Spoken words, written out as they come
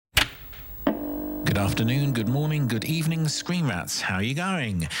Good afternoon, good morning, good evening, Screen Rats. How are you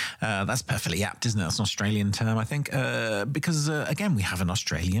going? That's perfectly apt, isn't it? That's an Australian term, I think, because, again, we have an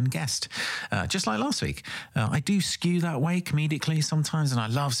Australian guest, just like last week. I do skew that way comedically sometimes, and I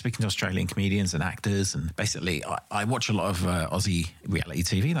love speaking to Australian comedians and actors, and basically I watch a lot of Aussie reality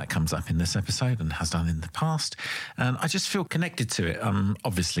TV that comes up in this episode and has done in the past, and I just feel connected to it.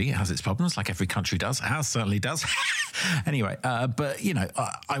 Obviously, it has its problems, like every country does. Ours certainly does. Anyway, but, you know,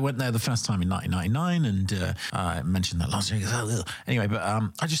 I went there the first time in 1999, and I mentioned that last week. Anyway, but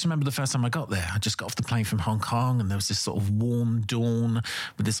I just remember the first time I got there. I just got off the plane from Hong Kong, and there was this sort of warm dawn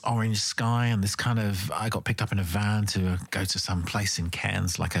with this orange sky, and this kind of, I got picked up in a van to go to some place in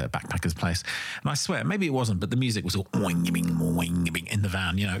Cairns, like a backpacker's place. And I swear, maybe it wasn't, but the music was all oing in the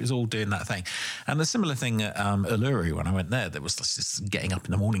van, you know, it was all doing that thing. And the similar thing at Uluru, when I went there was just getting up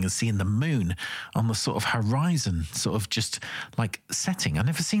in the morning and seeing the moon on the sort of horizon, sort of just like setting. I'd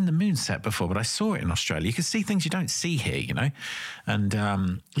never seen the moon set before, but I saw it in Australia. You can see things you don't see here, you know. And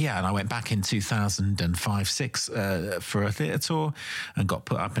and I went back in 2005-06 for a theatre tour and got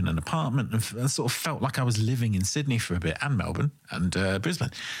put up in an apartment, and sort of felt like I was living in Sydney for a bit, and Melbourne and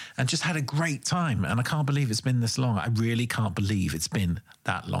Brisbane, and just had a great time. And I can't believe it's been this long. I really can't believe it's been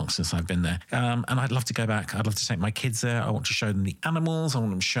that long since I've been there. And I'd love to go back. I'd love to take my kids there. I want to show them the animals. I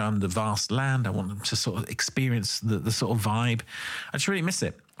want them to show them the vast land. I want them to sort of experience the sort of vibe. I just really miss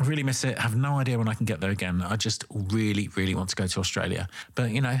it. I really miss it. I have no idea when I can get there again. I just really, really want to go to Australia.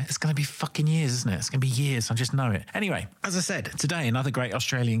 But, you know, it's going to be fucking years, isn't it? It's going to be years. I just know it. Anyway, as I said, today, another great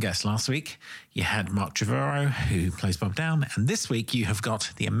Australian guest. Last week, you had Mark Trevorrow, who plays Bob Down. And this week, you have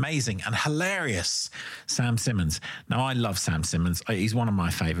got the amazing and hilarious Sam Simmons. Now, I love Sam Simmons. He's one of my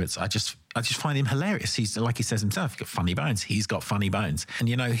favourites. I just find him hilarious. He's, like he says himself, he's got funny bones. He's got funny bones. And,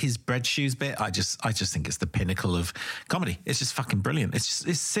 you know, his bread shoes bit, I just think it's the pinnacle of comedy. It's just fucking brilliant.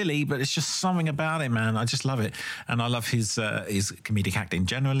 It's silly, but it's just something about it, man. I just love it. And I love his comedic acting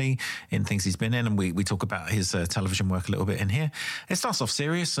generally in things he's been in. And we talk about his television work a little bit in here. It starts off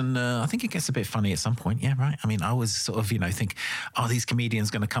serious, and I think it gets a bit funny at some point. Yeah, right. I mean, I always sort of, you know, think, are these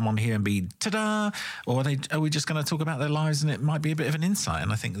comedians going to come on here and be ta-da? Or are we just going to talk about their lives, and it might be a bit of an insight?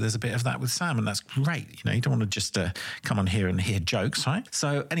 And I think there's a bit of that with Sam, and that's great. You know, you don't want to just come on here and hear jokes, right?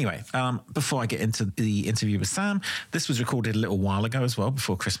 So anyway, before I get into the interview with Sam, this was recorded a little while ago as well,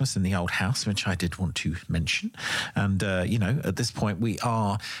 before Christmas in the old house, which I did want to mention. And, you know, at this point, we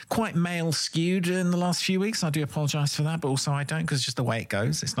are quite male skewed in the last few weeks. I do apologise for that, but also I don't, because it's just the way it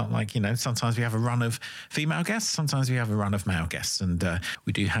goes. It's not like, you know, sometimes we have a run of female guests, sometimes we have a run of male guests, and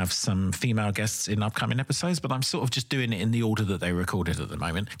we do have some female guests in upcoming episodes, but I'm sort of just doing it in the order that they were recorded at the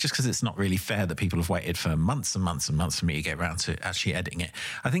moment, just because it's not really fair that people have waited for months and months and months for me to get around to actually editing it.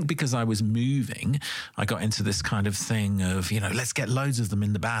 I think because I was moving, I got into this kind of thing of, you know, let's get loads of them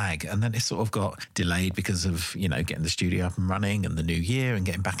in the bag. And then it sort of got delayed because of, you know, getting the studio up and running and the new year and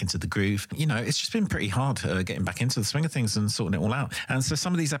getting back into the groove. You know, it's just been pretty hard getting back into the swing of things and sorting it all out. And so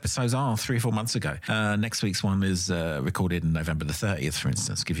some of these episodes are 3 or 4 months ago. Next week's one is recorded in November the 30th, for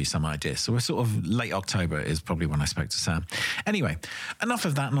instance, to give you some idea. So we're sort of late October is probably when I spoke to Sam. Anyway, enough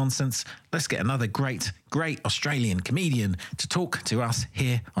of that nonsense. Let's get another great Australian comedian to talk to us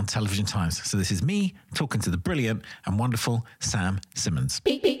here on Television Times. So this is me talking to the brilliant and wonderful Sam Simmons.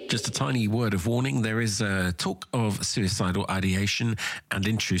 Just a tiny word of warning. There is talk of suicidal ideation and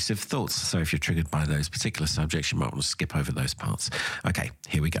intrusive thoughts. So if you're triggered by those particular subjects, you might want to skip over those parts. Okay,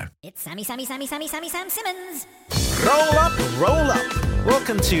 here we go. It's Sam Simmons. Roll up.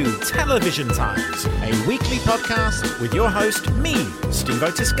 Welcome to Television Times, a weekly podcast with your host, me, Steve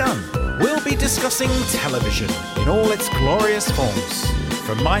Otis Gunn. We'll be discussing television in all its glorious forms.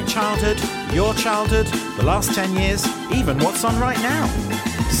 From my childhood, your childhood, the last 10 years, even what's on right now.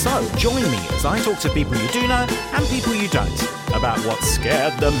 So join me as I talk to people you do know and people you don't about what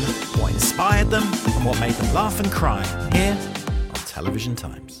scared them, what inspired them, and what made them laugh and cry here on Television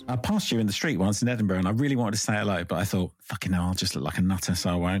Times. I passed you in the street once in Edinburgh, and I really wanted to say hello, but I thought, fucking hell, I'll just look like a nutter,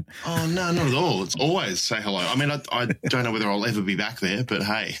 so I won't. Oh, no, not at all. It's always say hello. I mean, I don't know whether I'll ever be back there, but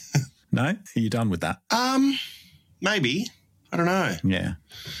hey. No? Are you done with that? Maybe. I don't know. Yeah.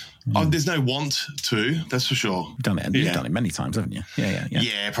 Oh, there's no want to, that's for sure. You've done it. You've done it many times, haven't you? Yeah.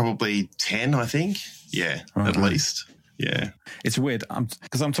 Yeah, probably 10, I think. Yeah, at least. Yeah. It's weird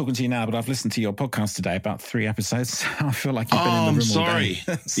because I'm talking to you now, but I've listened to your podcast today, about 3 episodes. I feel like you've been in the room all day.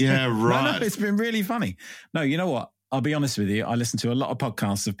 So, yeah, right. No, it's been really funny. No, you know what? I'll be honest with you. I listen to a lot of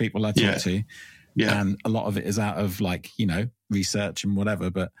podcasts of people I talk to, and a lot of it is out of, like, you know, research and whatever,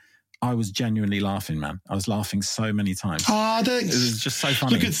 but I was genuinely laughing, man. I was laughing so many times. Oh, thanks. It was just so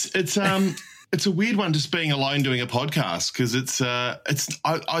funny. Look, it's It's a weird one just being alone doing a podcast because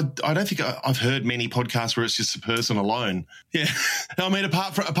I don't think I've heard many podcasts where it's just a person alone. Yeah. I mean,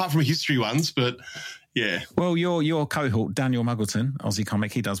 apart from history ones, but yeah. Well, your cohort, Daniel Muggleton, Aussie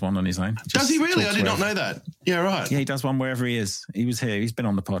comic, he does one on his own. Does he really? I did not know that. Yeah, right. Yeah, he does one wherever he is. He was here. He's been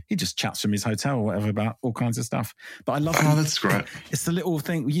on the pod. He just chats from his hotel or whatever about all kinds of stuff. But I love Oh, that's great. It's the little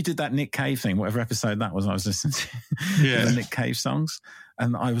thing. You did that Nick Cave thing, whatever episode that was I was listening to. Yeah. The Nick Cave songs.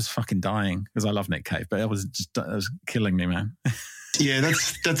 And I was fucking dying because I love Nick Cave, but it was killing me, man. Yeah,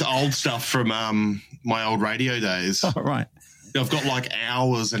 that's old stuff from my old radio days. Oh, right. I've got like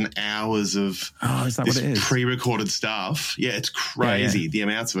hours and hours of is that what it is? Pre-recorded stuff. Yeah, it's crazy, the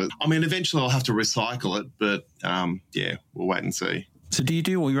amounts of it. I mean, eventually I'll have to recycle it, but yeah, we'll wait and see. So do you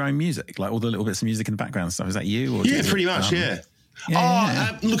do all your own music, like all the little bits of music in the background and stuff? Is that you? Or Yeah, pretty much, yeah.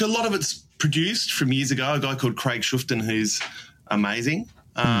 Look, a lot of it's produced from years ago, a guy called Craig Shufton who's amazing.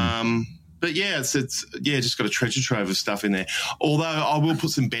 But yeah, it's just got a treasure trove of stuff in there. Although I will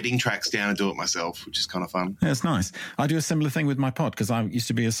put some bedding tracks down and do it myself, which is kind of fun. Yeah, it's nice. I do a similar thing with my pod because I used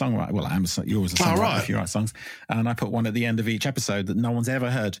to be a songwriter. Well, you're always a songwriter if you write songs. And I put one at the end of each episode that no one's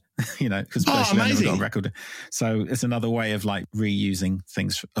ever heard, because amazing. Never got a record. So it's another way of like reusing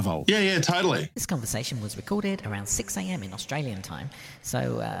things of old. Yeah, totally. This conversation was recorded around 6 a.m. in Australian time,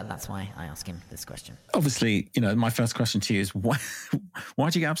 so that's why I asked him this question. Obviously, my first question to you is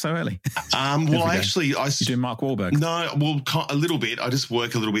why'd you get up so early? Well, actually, You're doing Mark Wahlberg? No, well, a little bit. I just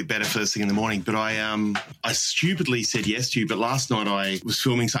work a little bit better first thing in the morning. But I stupidly said yes to you. But last night I was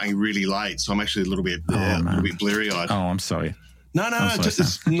filming something really late, so I'm actually a little bit bleary-eyed. Oh, I'm sorry. No,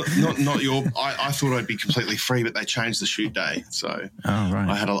 it's not your. I thought I'd be completely free, but they changed the shoot day, so right.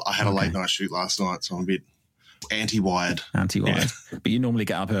 I had a late night shoot last night, so I'm a bit anti-wired. Yeah. But you normally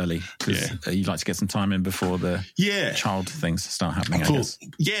get up early because you like to get some time in before the child things start happening. Cool. I guess.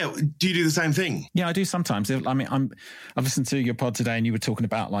 Yeah. Do you do the same thing? Yeah, I do sometimes. I mean, I've listened to your pod today, and you were talking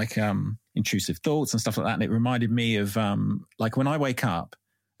about like intrusive thoughts and stuff like that, and it reminded me of like when I wake up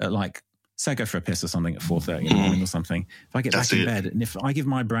at like, say I go for a piss or something at 4:30 in the morning or something. If I get back in bed, and if I give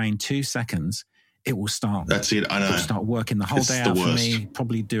my brain 2 seconds, it will start. That's it. I know. It'll start working the whole day out for me.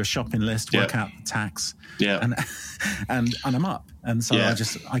 Probably do a shopping list, work out tax. Yeah. And I'm up. And so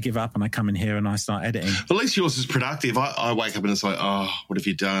I give up and I come in here and I start editing. At least yours is productive. I wake up and it's like, oh, what have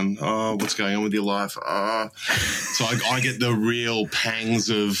you done? Oh, what's going on with your life? Oh. So I get the real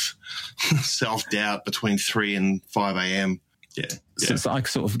pangs of self-doubt between 3 and 5 a.m. Yeah. So I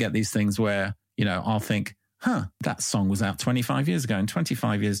sort of get these things where, I'll think, that song was out 25 years ago. In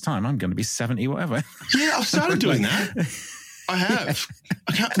 25 years' time, I'm going to be 70, whatever. Yeah, I've started doing that. I have.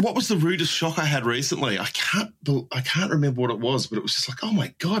 What was the rudest shock I had recently? I can't remember what it was, but it was just like, oh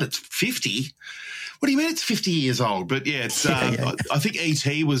my God, it's 50. What do you mean it's 50 years old? But yeah, it's. I think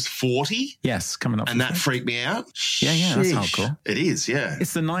E.T. was 40. Yes, coming up. And that freaked me out. Yeah, that's hardcore. It is, yeah.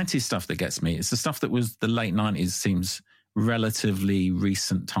 It's the 90s stuff that gets me. It's the stuff that was the late 90s seems relatively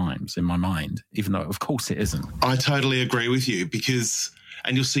recent times in my mind, even though of course it isn't. I totally agree with you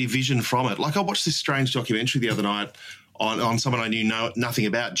and you'll see vision from it. Like I watched this strange documentary the other night on someone I knew nothing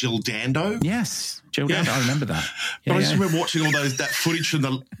about, Jill Dando. Yes, Jill Dando, I remember that. But I just remember watching all that footage from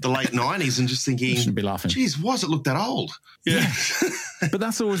the late 90s and just thinking, shouldn't be laughing. Geez, why does it look that old? Yeah. But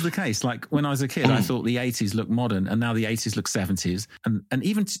that's always the case. Like when I was a kid, I thought the 80s looked modern and now the 80s look 70s. And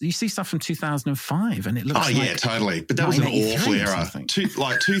even you see stuff from 2005 and it looks totally. But that was an awful era.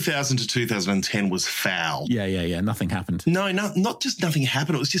 Like 2000 to 2010 was foul. Yeah. Nothing happened. No, not just nothing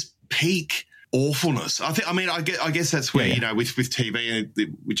happened. It was just peak awfulness. I guess that's where, with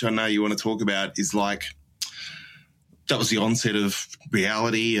TV, which I know you want to talk about, is like that was the onset of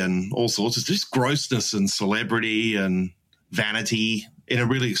reality and all sorts of just grossness and celebrity and vanity in a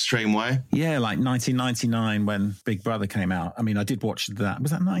really extreme way. Yeah, like 1999 when Big Brother came out. I mean, I did watch that.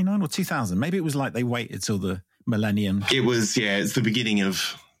 Was that 99 or 2000? Maybe it was like they waited till the millennium. It was, it's the beginning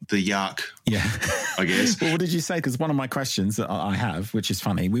of the yuck. Yeah. I guess. Well, what did you say? Because one of my questions that I have, which is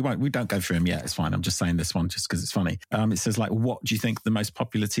funny, we don't go through them yet. It's fine. I'm just saying this one just because it's funny. It says like, what do you think the most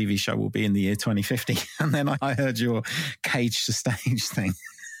popular TV show will be in the year 2050? And then I heard your cage to stage thing.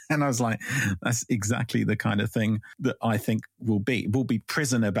 And I was like, that's exactly the kind of thing that I think will be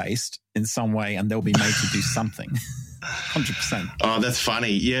prisoner based in some way, and they'll be made to do something. 100%. Oh, that's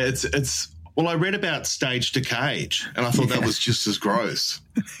funny. Yeah, it's. Well, I read about Stage to Cage, and I thought that was just as gross.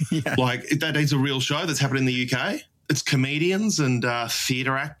 Yeah. Like, that is a real show that's happening in the UK. It's comedians and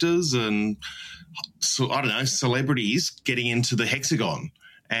theatre actors and, celebrities getting into the hexagon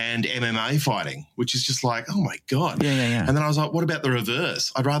and MMA fighting, which is just like, oh, my God. Yeah. And then I was like, what about the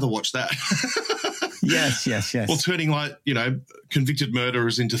reverse? I'd rather watch that. Yes. Or turning convicted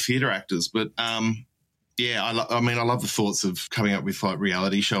murderers into theatre actors. But yeah, I love the thoughts of coming up with like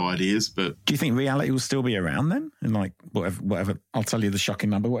reality show ideas. But do you think reality will still be around then? In like whatever, I'll tell you the shocking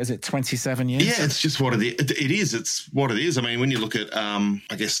number. What is it? 27 years? Yeah, it's just what it is. It is. It's what it is. I mean, when you look at,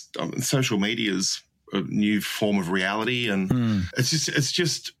 social media's a new form of reality, and it's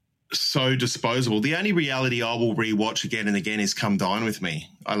just so disposable. The only reality I will rewatch again and again is Come Dine With Me.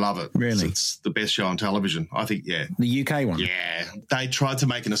 I love it. Really? It's the best show on television. I think, yeah. The UK one? Yeah. They tried to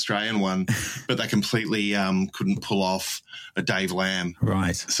make an Australian one, but they completely couldn't pull off a Dave Lamb.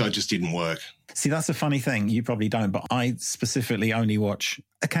 Right. So it just didn't work. See, that's a funny thing. You probably don't, but I specifically only watch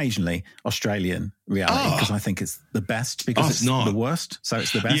occasionally Australian reality because I think it's the best because it's not the worst. So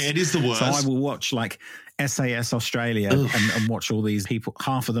it's the best. Yeah, it is the worst. So I will watch like SAS Australia and watch all these people.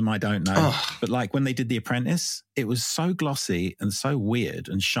 Half of them I don't know. But like when they did The Apprentice, it was so glossy and so weird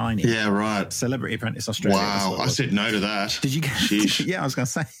and shiny. Yeah, right. Celebrity Apprentice Australia. Wow, I said no to that. Did you get Yeah, I was going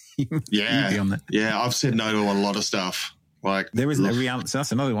to say. Yeah. You'd be on that. Yeah, I've said no to a lot of stuff. Like there isn't a reality. So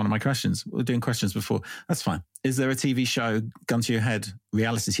that's another one of my questions. We're doing questions before. That's fine. Is there a TV show, gun to your head,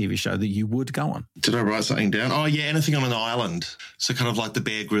 reality TV show that you would go on? Did I write something down? Oh, yeah, anything on an island. So kind of like the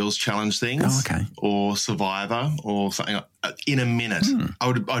Bear Grylls challenge things. Oh, okay. Or Survivor or something in a minute.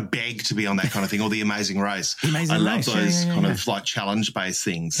 I'd beg to be on that kind of thing. Or The Amazing Race. I love those kind of like challenge-based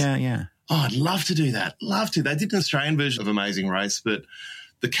things. Yeah. Oh, I'd love to do that. Love to. They did an Australian version of Amazing Race, but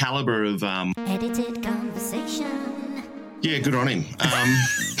the calibre of... edited conversation. Yeah, good on him.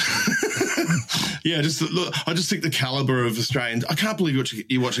 Yeah, I just think the calibre of Australians. I can't believe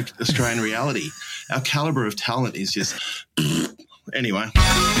you watch Australian reality. Our calibre of talent is just anyway.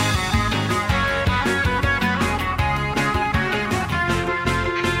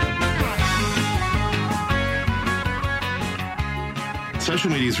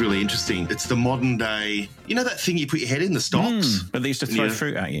 Social media is really interesting. It's the modern day, you know that thing you put your head in, the stocks? But they used to throw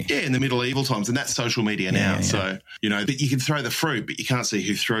fruit at you. Yeah, in the medieval times, and that's social media now. Yeah. So, but you can throw the fruit, but you can't see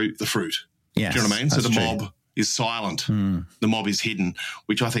who threw the fruit. Yes, do you know what I mean? So the true. mob is silent. The mob is hidden,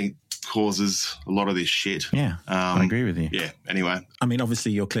 which I think causes a lot of this shit. Yeah, I agree with you. Yeah, anyway. I mean,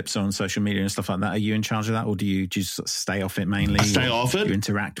 obviously your clips are on social media and stuff like that. Are you in charge of that, or do you just sort of stay off it mainly? I stay off it. You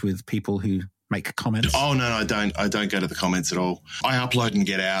interact with people who make comments? Oh, no, I don't go to the comments at all. I upload and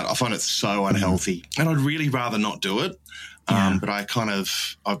get out. I find it so unhealthy. And I'd really rather not do it. But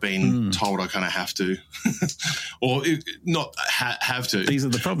I've been told I kind of have to. Or not have to. These are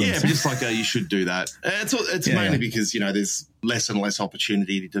the problems. Yeah, but just like you should do that. It's mainly because, there's less and less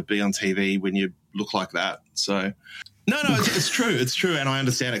opportunity to be on TV when you look like that. So... No, it's true. It's true, and I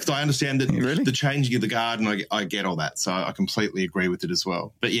understand it because I understand that the changing of the guard, and I get all that. So I completely agree with it as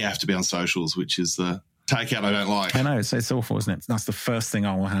well. But you have to be on socials, which is the takeout I don't like. I know, it's awful, isn't it? That's the first thing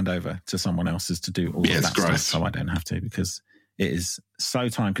I will hand over to someone else is to do all of that stuff, so I don't have to, because it is so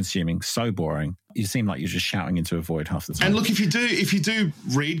time-consuming, so boring. You seem like you're just shouting into a void half the time. And look, if you do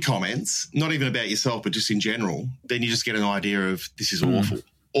read comments, not even about yourself, but just in general, then you just get an idea of this is awful.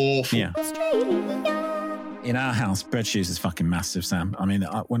 Awful. Yeah. In our house, bread shoes is fucking massive, Sam. I mean,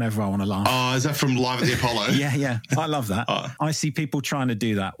 whenever I want to laugh. Oh, is that from Live at the Apollo? Yeah. I love that. I see people trying to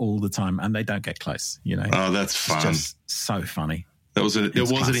do that all the time and they don't get close, Oh, that's fun. It's just so funny. It was an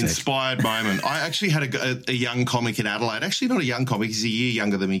inspired moment. I actually had a young comic in Adelaide. Actually, not a young comic. He's a year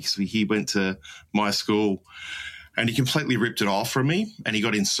younger than me because he went to my school. And he completely ripped it off from me, and he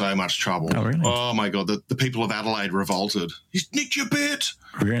got in so much trouble. Oh, really? Oh, my God. The people of Adelaide revolted. He's nicked your bit.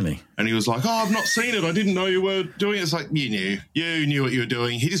 Really? And he was like, I've not seen it. I didn't know you were doing it. It's like, you knew what you were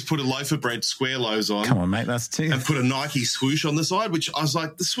doing. He just put a loaf of bread square loaves on. Come on, mate, that's too. And put a Nike swoosh on the side, which I was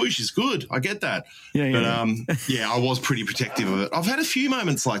like, the swoosh is good. I get that. Yeah. But, I was pretty protective of it. I've had a few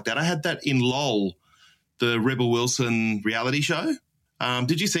moments like that. I had that in LOL, the Rebel Wilson reality show.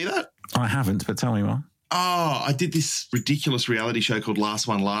 Did you see that? I haven't, but tell me more. Oh, I did this ridiculous reality show called Last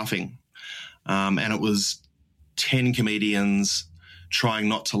One Laughing. And it was 10 comedians trying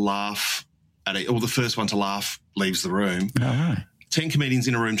not to laugh the first one to laugh leaves the room. All right. 10 comedians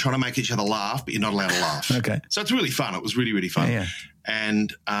in a room trying to make each other laugh, but you're not allowed to laugh. Okay. So it's really fun. It was really, really fun. Yeah.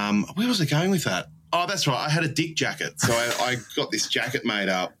 And where was I going with that? Oh, that's right. I had a dick jacket. So I got this jacket made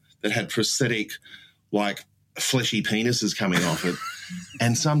up that had prosthetic, like, fleshy penises coming off it.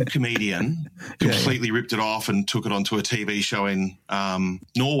 And some comedian completely ripped it off and took it onto a TV show in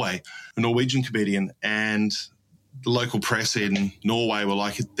Norway, a Norwegian comedian. And the local press in Norway were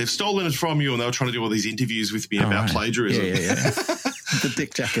like, they've stolen it from you. And they were trying to do all these interviews with me about plagiarism. Yeah. The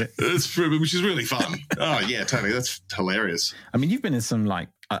dick jacket. Which is really fun. Oh, yeah, totally. That's hilarious. I mean, you've been in some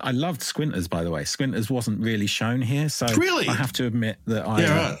I loved Squinters, by the way. Squinters wasn't really shown here, so really? I have to admit that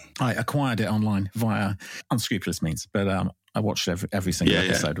I acquired it online via unscrupulous means, but I watched every single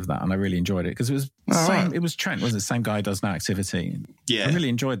episode of that, and I really enjoyed it because it was It was Trent, wasn't it? Same guy who does No Activity. Yeah, I really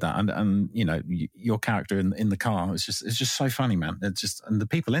enjoyed that, and you know, your character in the car, it's just so funny, man. And the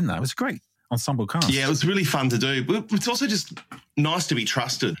people in that, it was great. Ensemble cast. Yeah, it was really fun to do. But it's also just nice to be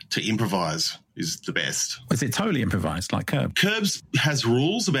trusted to improvise is the best. Was it totally improvised, like Curb? Curbs has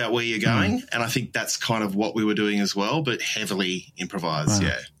rules about where you're going, and I think that's kind of what we were doing as well, but heavily improvised,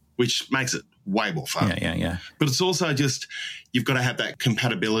 which makes it way more fun. Yeah. But it's also just you've got to have that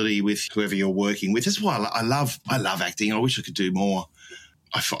compatibility with whoever you're working with. That's why I love acting. I wish I could do more.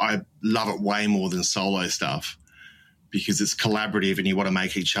 I love it way more than solo stuff because it's collaborative and you want to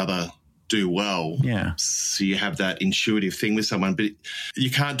make each other do well. Yeah. So you have that intuitive thing with someone, but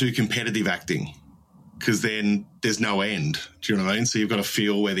you can't do competitive acting because then there's no end. Do you know what I mean? So you've got to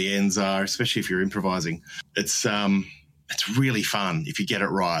feel where the ends are, especially if you're improvising. It's really fun if you get it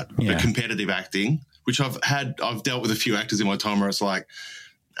right. Yeah. But competitive acting, which I've dealt with a few actors in my time where it's like,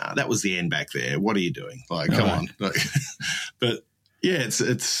 that was the end back there. What are you doing? Like, come on. Like, but yeah,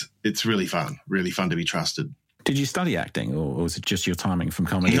 it's really fun to be trusted. Did you study acting or was it just your timing from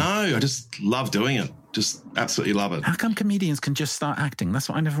comedy? No, I just love doing it. Just absolutely love it. How come comedians can just start acting? That's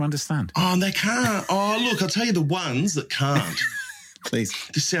what I never understand. Oh, and they can't. Oh, look, I'll tell you the ones that can't. Please.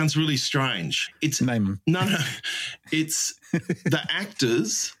 This sounds really strange. Name them. No. It's the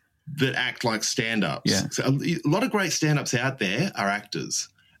actors that act like stand-ups. Yeah. So a lot of great stand-ups out there are actors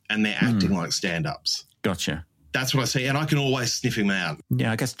and they're acting like stand-ups. Gotcha. That's what I see, and I can always sniff him out.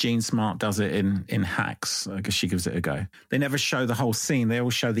 Yeah, I guess Jean Smart does it in Hacks. I guess she gives it a go. They never show the whole scene. They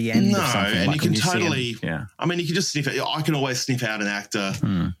always show the end of something. And like you can totally... Yeah. I mean, you can just sniff it. I can always sniff out an actor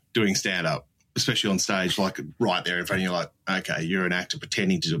doing stand-up, especially on stage, like right there in front of you, like, okay, you're an actor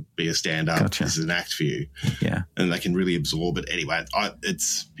pretending to be a stand-up. Gotcha. This is an act for you. Yeah. And they can really absorb it. Anyway,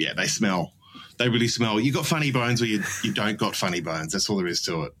 they smell. They really smell. You got funny bones or you don't got funny bones. That's all there is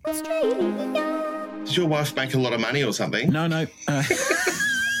to it. Does your wife make a lot of money or something? No.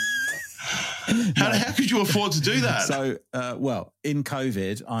 How could you afford to do that? So, in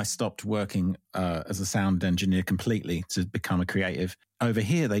COVID, I stopped working as a sound engineer completely to become a creative. Over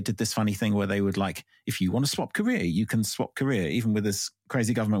here, they did this funny thing where they would like, if you want to swap career, you can swap career, even with this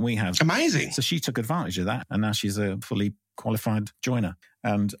crazy government we have. Amazing. So she took advantage of that, and now she's a fully qualified joiner.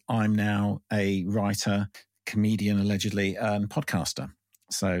 And I'm now a writer, comedian, allegedly, and podcaster.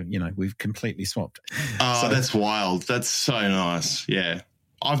 So, you know, we've completely swapped. Oh, that's wild. That's so nice. Yeah.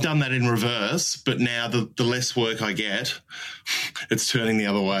 I've done that in reverse, but now the less work I get, it's turning the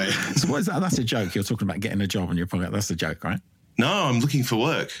other way. So what is that? That's a joke. You're talking about getting a job on your podcast. That's a joke, right? No, I'm looking for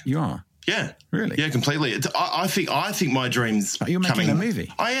work. You are? Yeah. Really? Yeah, completely. I think my dream's You're making a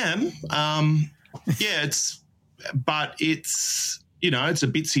movie? I am. Yeah, but it's, you know, it's a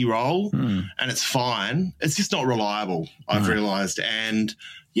bitsy role and it's fine. It's just not reliable, I've realised. And,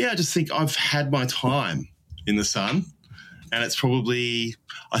 yeah, I just think I've had my time in the sun and it's probably,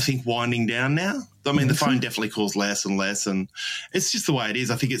 I think, winding down now. I mean, the phone definitely calls less and less and it's just the way it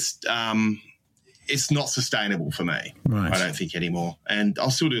is. I think it's not sustainable for me, I don't think, anymore. And I'll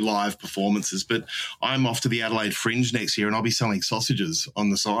still do live performances, but I'm off to the Adelaide Fringe next year and I'll be selling sausages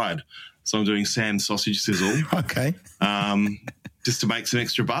on the side. So I'm doing Sam's Sausage Sizzle. Okay. Just to make some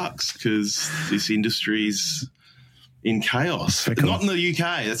extra bucks because this industry's in chaos. Cool. Not in the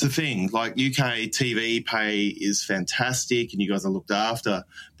UK. That's the thing. Like UK TV pay is fantastic and you guys are looked after,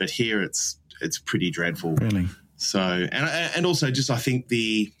 but here it's pretty dreadful. Really? So and also just I think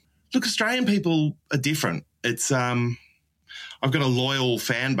Australian people are different. It's I've got a loyal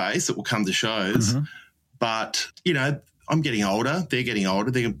fan base that will come to shows, but you know. I'm getting older. They're getting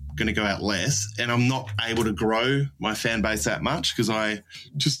older. They're going to go out less. And I'm not able to grow my fan base that much because I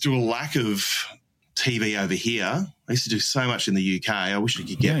just do a lack of TV over here. I used to do so much in the UK. I wish I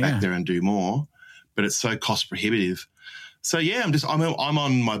could get back there and do more, but it's so cost prohibitive. So, yeah, I'm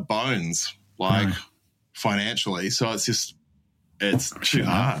on my bones, financially. So it's too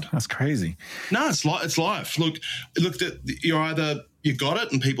hard. That's crazy. No, it's life. Look, you got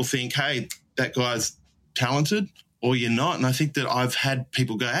it and people think, hey, that guy's talented, or you're not. And I think that I've had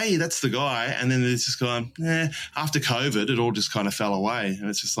people go, hey, that's the guy. And then there's just going, after COVID, it all just kind of fell away. And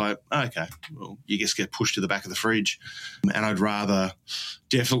it's just like, okay, well, you just get pushed to the back of the fridge. And I'd rather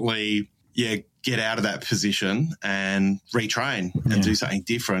definitely, get out of that position and retrain and do something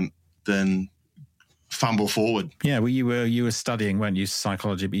different than fumble forward. Yeah, well, you were studying, weren't you,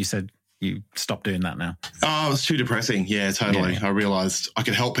 psychology, but you said you stopped doing that now? Oh, it was too depressing. Yeah, totally. Yeah. I realised I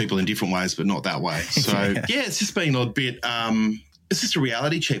could help people in different ways, but not that way. So, yeah, it's just been a bit it's just a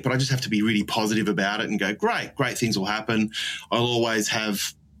reality check, but I just have to be really positive about it and go, great things will happen. I'll always have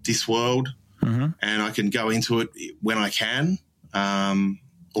this world and I can go into it when I can.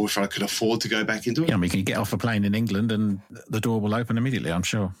 Or if I could afford to go back into it. Yeah, I mean, you can get off a plane in England and the door will open immediately, I'm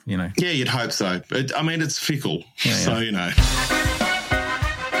sure, you know. Yeah, you'd hope so. But, I mean, it's fickle. Yeah, so, you know.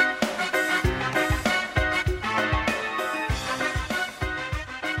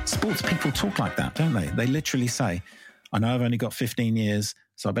 Sports people talk like that, don't they? They literally say, I know I've only got 15 years,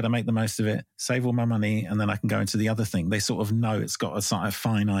 so I better make the most of it, save all my money, and then I can go into the other thing. They sort of know it's got a sort of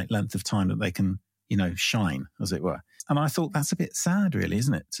finite length of time that they can, you know, shine, as it were. And I thought that's a bit sad, really,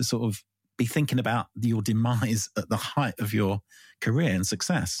 isn't it? To sort of be thinking about your demise at the height of your career and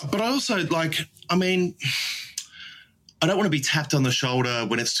success. But I also, I mean, I don't want to be tapped on the shoulder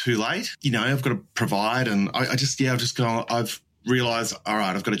when it's too late. You know, I've got to provide, and I've realised, all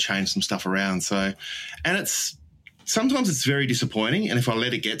right, I've got to change some stuff around. So, and sometimes it's very disappointing, and if I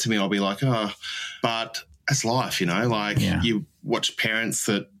let it get to me, I'll be like, oh, but that's life, you know, you watch parents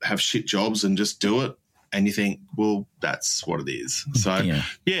that have shit jobs and just do it. And you think, well, that's what it is. So, yeah,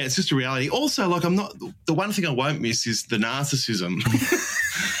 it's just a reality. Also, the one thing I won't miss is the narcissism.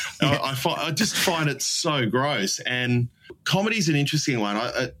 I just find it so gross. And comedy's an interesting one.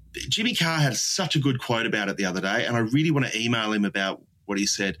 Jimmy Carr had such a good quote about it the other day, and I really want to email him about what he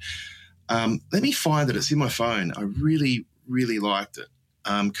said. Let me find it. It's in my phone. I really, really liked it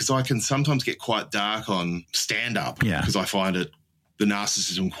because I can sometimes get quite dark on stand-up because I find the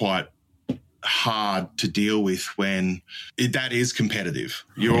narcissism quite hard to deal with when that is competitive.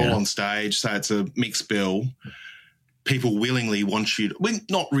 You're all on stage, so it's a mixed bill. People willingly want you to, well,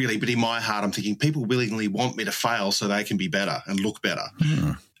 not really, but in my heart I'm thinking people willingly want me to fail so they can be better and look better.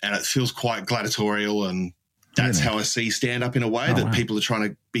 And it feels quite gladiatorial, and that's how I see stand-up in a way, that people are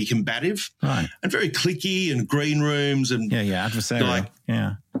trying to be combative and very cliquey, and green rooms and adversarial.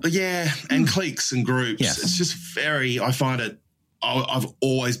 And cliques and groups. Yes. It's just very, I find it, I've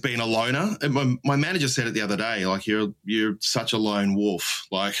always been a loner. My manager said it the other day, you're such a lone wolf,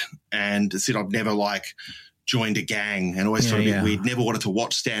 and said I've never joined a gang, and always thought a bit weird. Never wanted to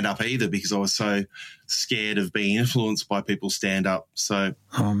watch stand up either because I was so scared of being influenced by people's stand up. So,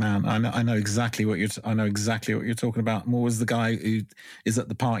 oh man, I know exactly what you're talking about. I'm always the guy who is at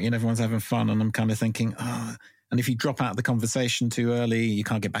the party and everyone's having fun, and I'm kind of thinking, and if you drop out of the conversation too early, you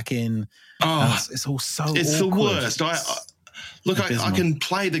can't get back in. It's all so. It's awkward. The worst. Look, I can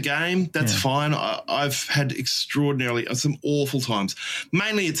play the game. That's fine. I've had some awful times.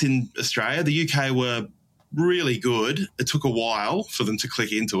 Mainly it's in Australia. The UK were really good. It took a while for them to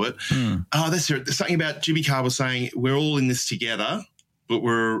click into it. There's something about Jimmy Carr was saying, we're all in this together, but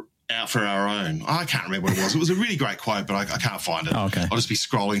we're out for our own. I can't remember what it was. It was a really great quote, but I can't find it. Oh, okay. I'll just be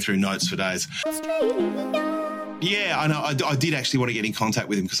scrolling through notes for days. Yeah, I know. I did actually want to get in contact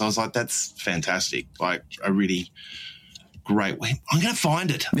with him because I was like, that's fantastic. A really great way. I'm going to find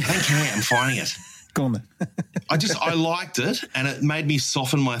it. I don't care. I'm finding it. Go on then. I liked it, and it made me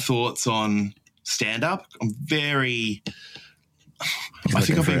soften my thoughts on stand-up. I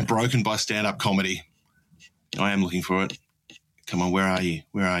think I've been broken by stand-up comedy. I am looking for it. Come on, where are you?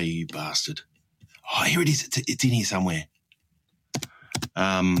 Where are you, you bastard? Oh, here it is. It's in here somewhere.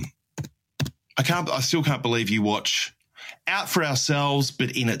 I still can't believe you watch Out for Ourselves,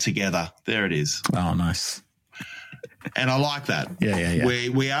 but In It Together. There it is. Oh, nice. And I like that. Yeah.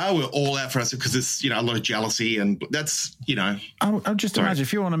 We're all out for ourselves because it's, a lot of jealousy, and that's, I'll just imagine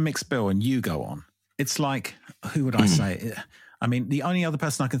if you're on a mixed bill and you go on, it's like, who would I say? I mean, the only other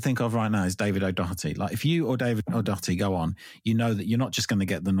person I can think of right now is David O'Doherty. If you or David O'Doherty go on, you know that you're not just going to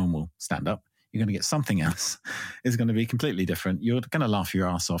get the normal stand-up. You're going to get something else. It's going to be completely different. You're going to laugh your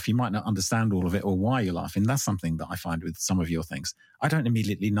ass off. You might not understand all of it or why you're laughing. That's something that I find with some of your things. I don't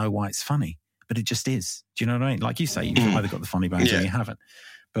immediately know why it's funny, but it just is. Do you know what I mean? Like you say, you've either got the funny bones or you haven't.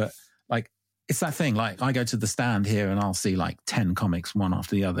 But it's that thing. I go to the stand here and I'll see 10 comics, one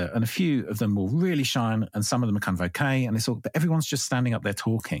after the other, and a few of them will really shine, and some of them are kind of okay, and but everyone's just standing up there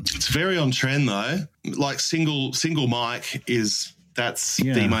talking. It's very on trend though. Single mic that's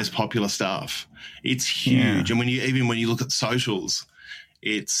the most popular stuff. It's huge, and when you look at socials,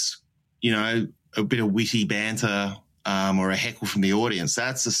 it's a bit of witty banter. Or a heckle from the audience.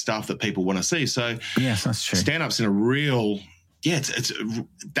 That's the stuff that people want to see. So yes, that's true. Stand-up's in a real,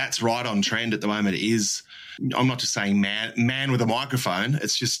 that's right on trend at the moment. I'm not just saying man with a microphone.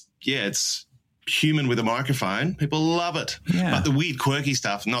 It's just, it's human with a microphone. People love it. Yeah. But the weird, quirky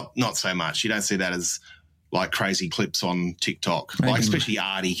stuff, not so much. You don't see that as like crazy clips on TikTok, Maybe. like especially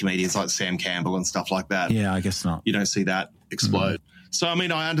arty comedians like Sam Campbell and stuff like that. Yeah, I guess not. You don't see that explode. So, I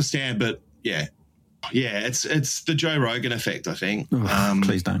mean, I understand, but yeah, it's the Joe Rogan effect, I think.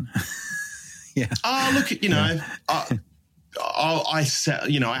 Please don't. Yeah. Oh, look, you know, I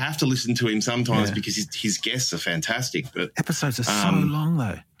have to listen to him sometimes because his guests are fantastic. But episodes are so long,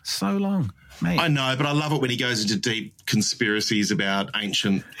 though. So long, mate. I know, but I love it when he goes into deep conspiracies about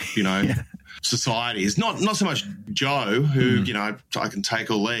ancient, societies. Not so much Joe, who, I can take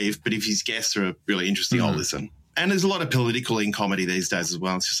or leave, but if his guests are really interesting, I'll listen. And there's a lot of political in comedy these days as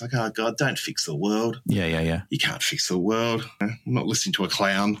well. It's just like, oh, God, don't fix the world. Yeah. You can't fix the world. I'm not listening to a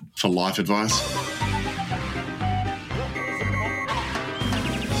clown for life advice.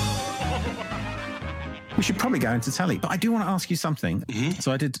 We should probably go into telly, but I do want to ask you something.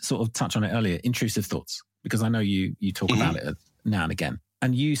 So I did sort of touch on it earlier, intrusive thoughts, because I know you talk about it now and again.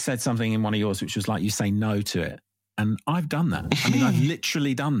 And you said something in one of yours, which was like you say no to it. And I've done that. I mean, I've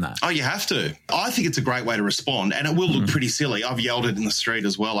literally done that. Oh, you have to. I think it's a great way to respond, and it will look pretty silly. I've yelled it in the street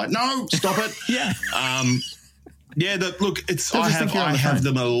as well, like, no, stop it. Yeah. Look, I have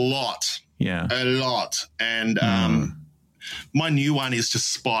them a lot. Yeah. A lot. And my new one is to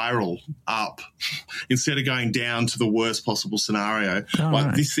spiral up instead of going down to the worst possible scenario.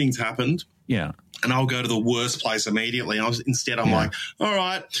 This thing's happened. Yeah. And I'll go to the worst place immediately. And I'm like, all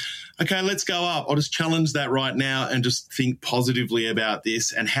right, okay, let's go up. I'll just challenge that right now and just think positively about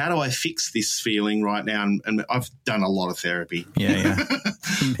this. And how do I fix this feeling right now? And I've done a lot of therapy. Yeah.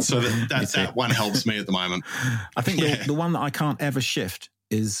 So that one helps me at the moment. I think the one that I can't ever shift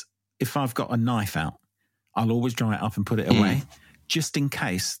is if I've got a knife out, I'll always dry it up and put it away, just in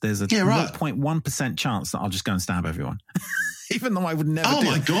case there's a 0.1% chance that I'll just go and stab everyone. Even though I would never do it. Oh,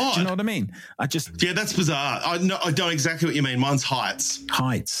 my God. Do you know what I mean? Yeah, that's bizarre. I know exactly what you mean. Mine's heights.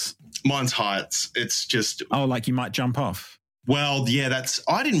 Mine's heights. It's just... Oh, like you might jump off? Well, yeah,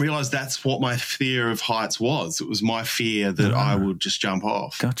 I didn't realise that's what my fear of heights was. It was my fear that I would just jump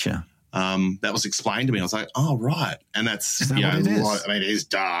off. Gotcha. That was explained to me. I was like, oh, right. And that's... Is that what it is? I mean, it is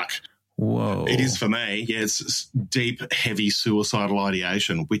dark. Whoa. It is for me. Yeah, it's deep, heavy suicidal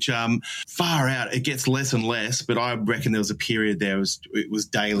ideation, which far out, it gets less and less, but I reckon there was a period it was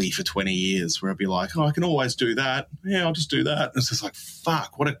daily for 20 years where I'd be like, oh, I can always do that. Yeah, I'll just do that. And it's just like,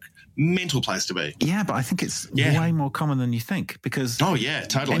 fuck, what a mental place to be. Yeah, but I think it's way more common than you think because oh, yeah,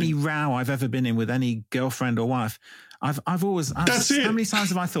 totally. Any row I've ever been in with any girlfriend or wife, I've always... That's it. How many times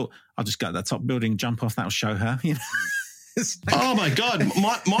have I thought, I'll just go to that top building, jump off, that'll show her, you know? Oh, my God.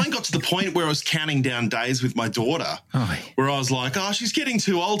 Mine got to the point where I was counting down days with my daughter where I was like, oh, she's getting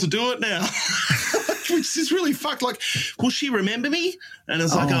too old to do it now, which is really fucked. Like, will she remember me? And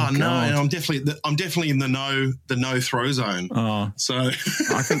it's like, oh, no. And I'm definitely in the no throw zone. Oh. So I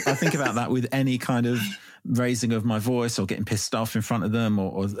think about that with any kind of raising of my voice or getting pissed off in front of them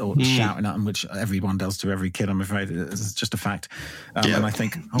or shouting at them, which everyone does to every kid, I'm afraid. It's just a fact. And I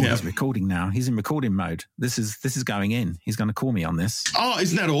think, he's recording now. He's in recording mode. This is going in. He's going to call me on this. Oh,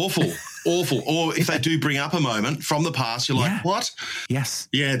 isn't that awful? Awful. Or if they do bring up a moment from the past, you're like, what? Yes.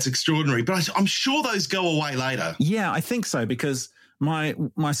 Yeah, it's extraordinary. But I'm sure those go away later. Yeah, I think so because my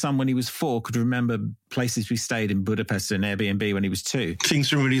son, when he was 4, could remember places we stayed in Budapest and Airbnb when he was 2. Things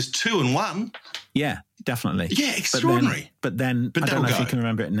from when he was 2 and 1. Yeah, definitely. Yeah, extraordinary. But then I don't know if he can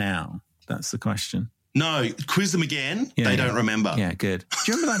remember it now. That's the question. No, quiz them again. They don't remember. Yeah, good.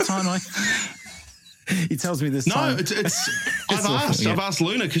 Do you remember that time he tells me this time? No, it's I've asked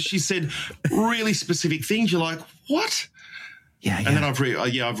Luna because she said really specific things. You're like, what? Yeah. And then I've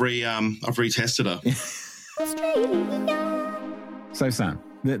retested her. So, Sam,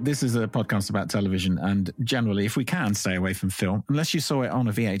 this is a podcast about television, and generally, if we can, stay away from film, unless you saw it on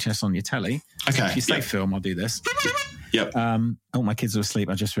a VHS on your telly. Okay. If you say film, I'll do this. Yep. My kids are asleep.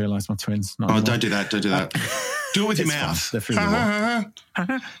 I just realised my twins. Don't do that. Don't do that. Do it with your mouth. They're through the wall.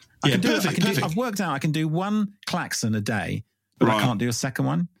 I've worked out I can do one klaxon a day, but I can't do a second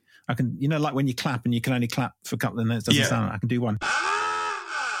one. I can, like when you clap and you can only clap for a couple of minutes, it doesn't sound. I can do one.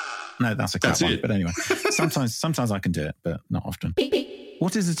 No, that's a crap one. But anyway, sometimes I can do it, but not often.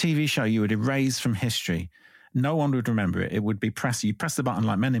 What is a TV show you would erase from history? No one would remember it. It would be you press the button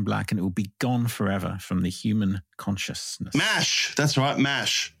like Men in Black and it will be gone forever from the human consciousness. MASH. That's right,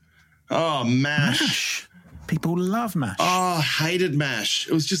 MASH. Oh, MASH. People love MASH. Oh, I hated MASH.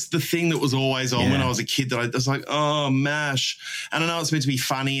 It was just the thing that was always on when I was a kid that I was like, oh, MASH. And I know it's meant to be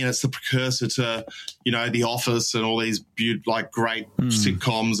funny and it's the precursor to you know, The Office and all these great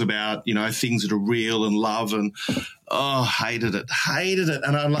sitcoms about, you know, things that are real and love, and hated it.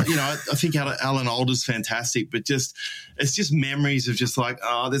 And I think Alan Alda's fantastic, but it's just memories of just like,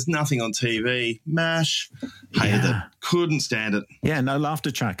 there's nothing on TV. MASH, hated it, couldn't stand it. Yeah, no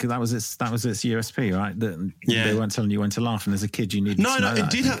laughter track. That was its USP, right? They weren't telling you when to laugh, and as a kid, you needed to know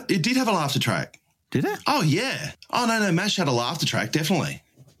that. It did have a laughter track. Did it? Oh yeah. Oh no, MASH had a laughter track, definitely.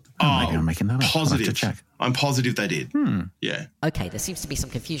 Maybe I'm making that up. Positive. Check. I'm positive they did. Yeah. Okay, there seems to be some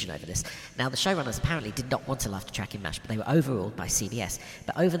confusion over this. Now, the showrunners apparently did not want a laughter track in MASH, but they were overruled by CBS.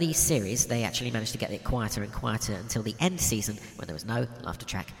 But over these series, they actually managed to get it quieter and quieter until the end season, when there was no laughter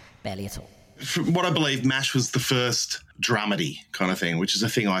track, barely at all. From what I believe, MASH was the first dramedy kind of thing, which is a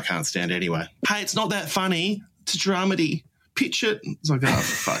thing I can't stand anyway. Hey, it's not that funny. It's a dramedy. Pitch it. It's like, for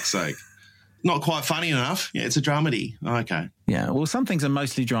fuck's sake. Not quite funny enough. Yeah, it's a dramedy. Okay. Yeah, well, some things are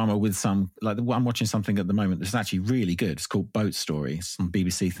mostly drama with some, like I'm watching something at the moment that's actually really good. It's called Boat Story, some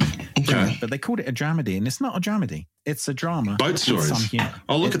BBC thing. Okay. But they called it a dramedy, and it's not a dramedy. It's a drama. Boat Stories. Some humor.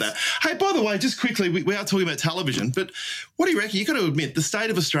 Oh, look at that. Hey, by the way, just quickly, we are talking about television, but what do you reckon? You've got to admit, the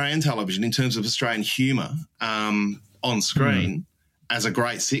state of Australian television in terms of Australian humour on screen as a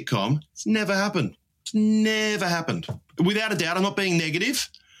great sitcom, it's never happened. It's never happened. Without a doubt, I'm not being negative.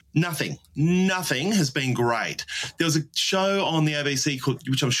 Nothing has been great. There was a show on the ABC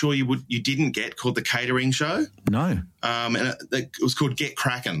which I'm sure you didn't get, called The Catering Show. No. And it was called Get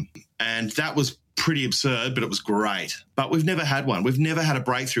Crackin'. And that was pretty absurd, but it was great. But we've never had one. We've never had a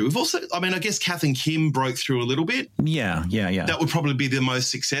breakthrough. We've also, I guess Kath and Kim broke through a little bit. Yeah. That would probably be the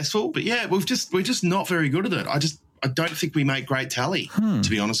most successful. But yeah, we're just not very good at it. I don't think we make great tally, to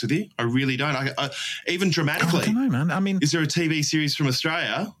be honest with you. I really don't. Even dramatically. I don't know, man. Is there a TV series from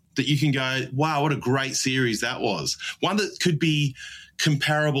Australia that you can go, wow, what a great series that was? One that could be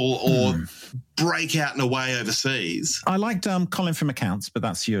comparable or break out in a way overseas. I liked Colin from Accounts, but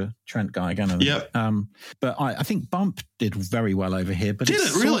that's your Trent guy again. Yep. But I think Bump did very well over here. But did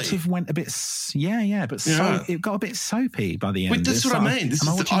it really? Sort of went a bit, but it got a bit soapy by the end. But that's what I mean.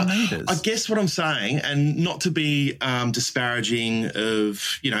 I guess what I'm saying, and not to be disparaging of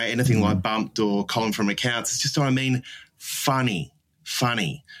anything like Bumped or Colin from Accounts, it's just what I mean.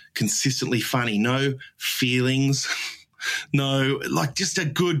 Funny, consistently funny, no feelings, no, like just a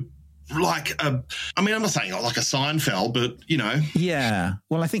good, I'm not saying like a Seinfeld, but Yeah.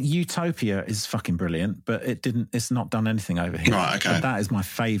 Well, I think Utopia is fucking brilliant, but it's not done anything over here. Right, okay. But that is my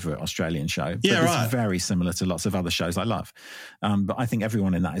favourite Australian show. Yeah, right. It's very similar to lots of other shows I love. But I think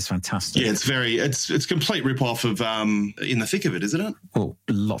everyone in that is fantastic. Yeah, it's complete rip-off of In the Thick of It, isn't it? Well,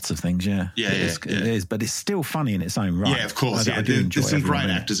 lots of things, yeah. Yeah, it is, but it's still funny in its own right. Yeah, of course. I do enjoy there's some great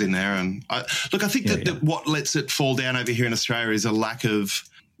actors in there. And I think that what lets it fall down over here in Australia is a lack of,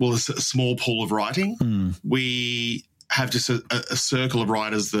 a small pool of writing. We have just a circle of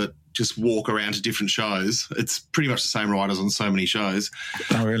writers that just walk around to different shows. It's pretty much the same writers on so many shows.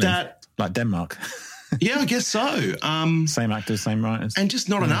 Oh, really? Like Denmark? Yeah, I guess so. Same actors, same writers. And just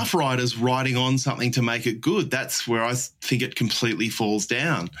not enough writers writing on something to make it good. That's where I think it completely falls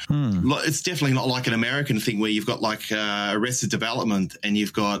down. It's definitely not like an American thing where you've got like Arrested Development and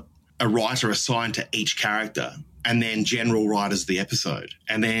you've got a writer assigned to each character, and then general writers of the episode.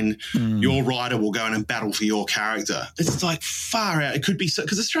 And then your writer will go in and battle for your character. It's like far out. It could be so,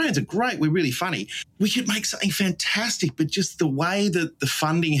 because Australians are great. We're really funny. We could make something fantastic, but just the way that the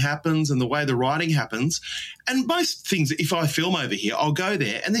funding happens and the way the writing happens. And most things, if I film over here, I'll go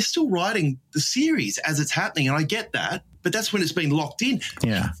there and they're still writing the series as it's happening. And I get that. But that's when it's been locked in.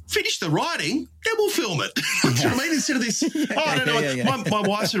 Yeah. Finish the writing, then we'll film it. Do you know what I mean? Instead of this, I don't know. My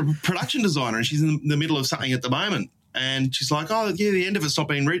wife's a production designer and she's in the middle of something at the moment. And she's like, the end of it's not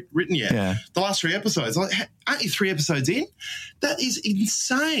been written yet. Yeah. The last 3 episodes. Like, aren't you 3 episodes in? That is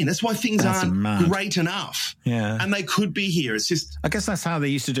insane. That's why things aren't great enough. Yeah. And they could be here. It's just... I guess that's how they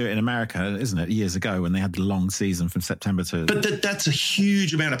used to do it in America, isn't it? Years ago when they had the long season from September to... But that's a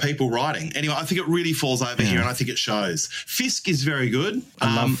huge amount of people writing. Anyway, I think it really falls over here and I think it shows. Fisk is very good.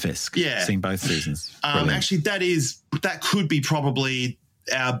 I love Fisk. Yeah. Seen both seasons. Actually, that could be probably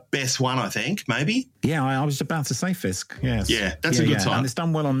our best one, I think, maybe. Yeah, I was about to say Fisk. Yes. Yeah, that's a good time. And it's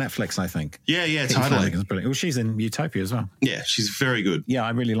done well on Netflix, I think. Yeah, totally. It's brilliant. Well, she's in Utopia as well. Yeah, she's very good. Yeah, I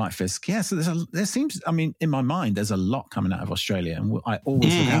really like Fisk. Yeah, so there seems, in my mind, there's a lot coming out of Australia, and I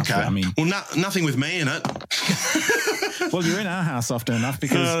always look out for it. Well, nothing with me in it. Well, you're in our house often enough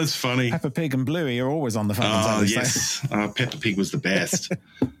because it's funny. Peppa Pig and Bluey are always on the phone. Oh, yes. Peppa Pig was the best.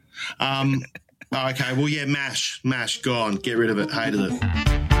 Okay, well, yeah, MASH, gone. Get rid of it. Hated it.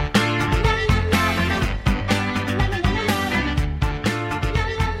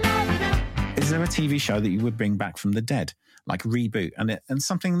 Is there a TV show that you would bring back from the dead, like reboot, and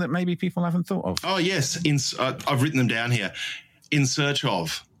something that maybe people haven't thought of? Oh, yes. I've written them down here. In Search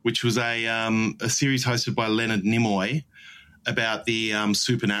Of, which was a series hosted by Leonard Nimoy about the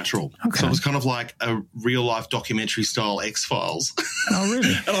supernatural. Okay. So it was kind of like a real-life documentary style X-Files. Oh,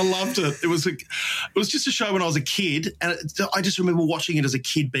 really? And I loved it. It was just a show when I was a kid, and I just remember watching it as a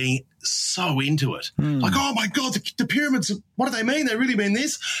kid being so into it. Like, oh, my God, the pyramids, what do they mean? They really mean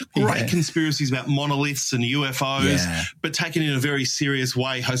this? Great conspiracies about monoliths and UFOs, but taken in a very serious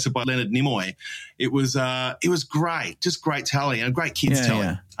way, hosted by Leonard Nimoy. It was great, just great telling and great kids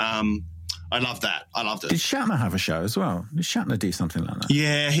telling. I love that. I loved it. Did Shatner have a show as well? Did Shatner do something like that?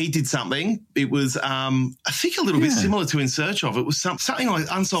 Yeah, he did something. It was, I think, a little bit similar to In Search Of. It was something like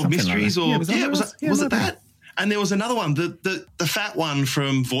Unsolved Mysteries, like was it that? And there was another one, the fat one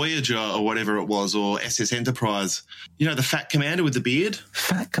from Voyager or whatever it was, or SS Enterprise. You know, the fat commander with the beard?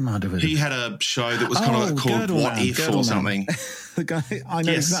 Fat commander with He had a show that was kind of called What If or something. The guy, I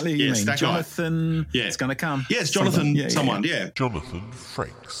know exactly what you mean. Jonathan, it's going to come. Yes, Jonathan, Jonathan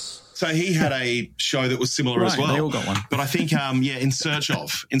Frakes. So he had a show that was similar as well. They all got one. But I think, In Search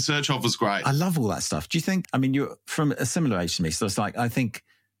Of was great. I love all that stuff. Do you think, I mean, you're from a similar age to me, so it's like, I think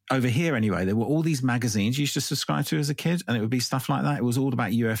over here anyway, there were all these magazines you used to subscribe to as a kid, and it would be stuff like that. It was all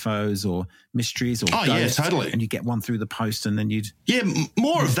about UFOs or mysteries or ghosts. Yeah, totally. And you get one through the post and then you'd... Yeah,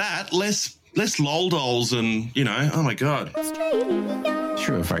 more of that, less lol dolls and, oh my God.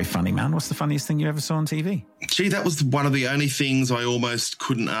 You're a very funny man. What's the funniest thing you ever saw on TV? Gee, that was one of the only things I almost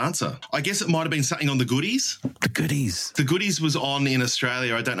couldn't answer. I guess it might have been something on The Goodies. The Goodies. The Goodies was on in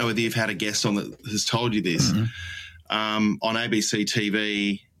Australia. I don't know whether you've had a guest on that has told you this. On ABC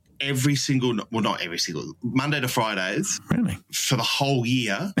TV, Monday to Fridays. Really? For the whole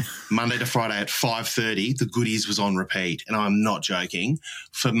year, Monday to Friday at 5:30, The Goodies was on repeat. And I'm not joking.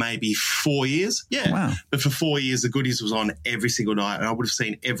 For maybe 4 years. Yeah. Wow. But for 4 years, The Goodies was on every single night. And I would have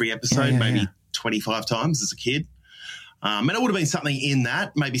seen every episode maybe 25 times as a kid. And it would have been something in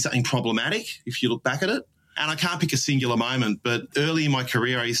that, maybe something problematic if you look back at it. And I can't pick a singular moment, but early in my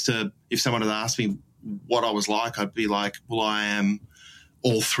career, I used to, if someone had asked me what I was like, I'd be like, well, I am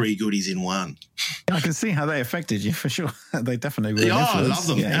all three Goodies in one. I can see how they affected you for sure. They definitely were. I love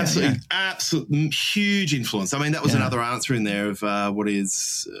them. Absolutely huge influence. I mean, that was another answer in there of what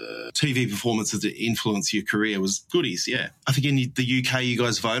is TV performances that influence your career was Goodies. Yeah, I think in the UK you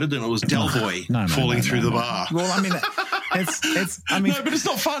guys voted, and it was Del Boy falling through the bar. Well, I mean, no, but it's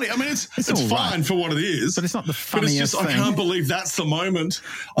not funny. I mean, it's fine for what it is, but it's not the funniest thing. I can't believe that's the moment.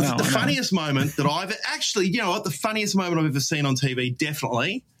 I think the funniest moment that I've actually, the funniest moment I've ever seen on TV,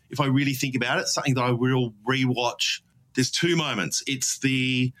 definitely. If I really think about it, something that I will rewatch. There's two moments. It's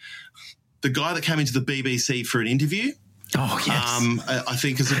the guy that came into the BBC for an interview. Oh, yes. I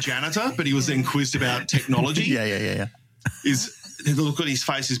think as a janitor, but he was then quizzed about technology. Yeah. The look on his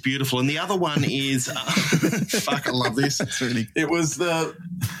face is beautiful. And the other one is, fuck, I love this. It was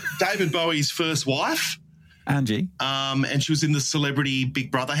David Bowie's first wife. Angie. And she was in the celebrity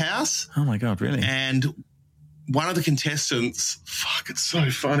Big Brother house. Oh, my God, really? And one of the contestants, it's so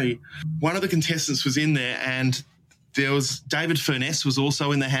funny. One of the contestants was in there, and there was David Furness was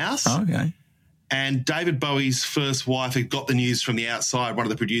also in the house. Oh, okay. And David Bowie's first wife had got the news from the outside. One of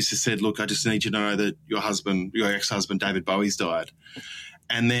the producers said, look, I just need you to know that your ex-husband, David Bowie's died.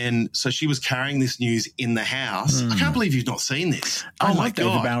 And then, so she was carrying this news in the house. I can't believe you've not seen this. I like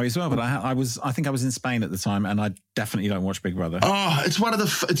David Bowie as well, but I think I was in Spain at the time, and I definitely don't watch Big Brother. Oh, it's one of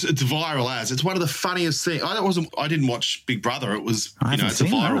the it's viral as. It's one of the funniest things. I didn't watch Big Brother. It was it's a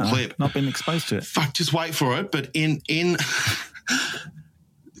viral clip. Not been exposed to it. Fuck, just wait for it. But in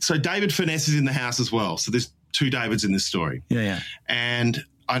so David Furness is in the house as well. So there's two Davids in this story. Yeah. And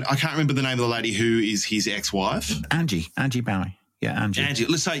I can't remember the name of the lady who is his ex-wife. Angie Bowie. Yeah, Angie.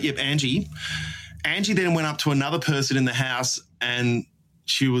 Let's say, Angie. Angie then went up to another person in the house and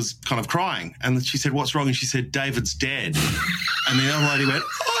she was kind of crying. And she said, what's wrong? And she said, David's dead. And the other lady went,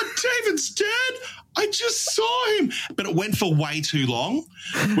 oh, David's dead? I just saw him. But it went for way too long,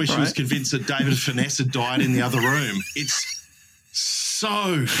 where she was convinced that David Furness had died in the other room. It's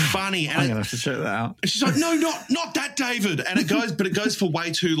so funny. And I'm going to have to check that out. And she's like, no, not that David. And it goes for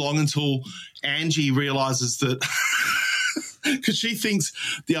way too long until Angie realises that... Because she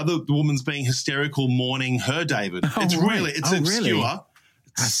thinks the other woman's being hysterical mourning her David. It's obscure. Really?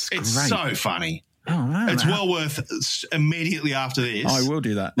 It's so funny. Oh, man. It's well worth immediately after this. I will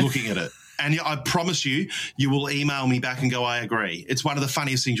do that. Looking at it. And I promise you will email me back and go, I agree. It's one of the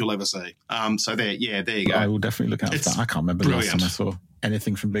funniest things you'll ever see. So there you go. I will definitely look out for that. I can't remember the last time I saw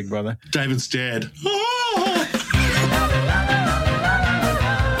anything from Big Brother. David's dead. Oh!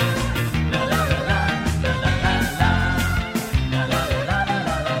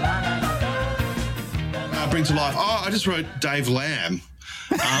 coming to life. Oh, I just wrote Dave Lamb.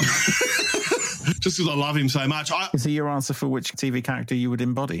 Just because I love him so much. Is he your answer for which TV character you would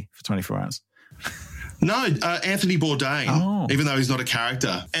embody for 24 hours? No, Anthony Bourdain, even though he's not a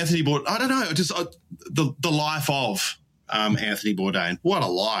character. Anthony Bourdain, I don't know, just the life of Anthony Bourdain. What a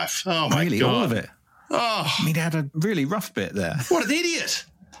life. Oh, my really, God. all of it? Oh. I mean, he had a really rough bit there. What an idiot.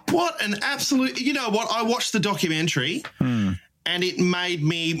 What an absolute... You know what? I watched the documentary and it made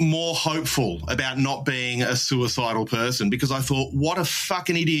me more hopeful about not being a suicidal person because I thought, what a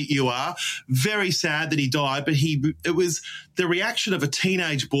fucking idiot you are. Very sad that he died, but it was the reaction of a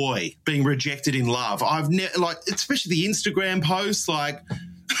teenage boy being rejected in love. I've never... Like, especially the Instagram posts, like...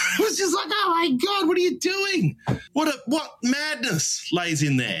 It was just like, oh, my God, what are you doing? What madness lays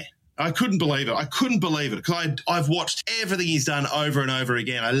in there? I couldn't believe it because I've watched everything he's done over and over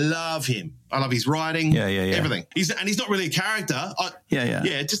again. I love him. I love his writing, everything. He's not really a character.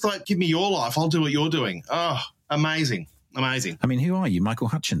 Yeah, just like, give me your life. I'll do what you're doing. Oh, amazing. I mean, who are you? Michael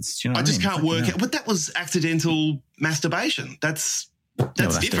Hutchence? Do you know what I just mean? Can't work it. But that was accidental masturbation. That's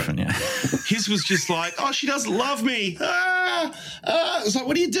different. Yeah. His was just like, oh, she doesn't love me. It's like,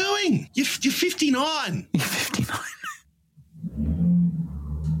 what are you doing? You're 59. You're 59.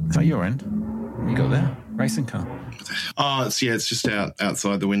 Is that your end? You got there? Racing car. Oh, it's just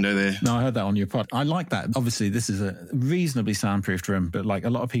outside the window there. No, I heard that on your pod. I like that. Obviously, this is a reasonably soundproofed room, but like a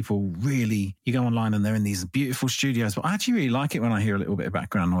lot of people really, you go online and they're in these beautiful studios, but I actually really like it when I hear a little bit of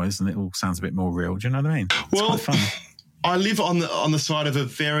background noise and it all sounds a bit more real. Do you know what I mean? It's quite fun. I live on the side of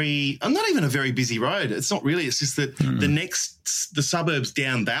not even a very busy road. It's not really. It's just that the suburbs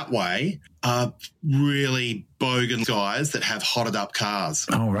down that way are really bogan guys that have hotted up cars.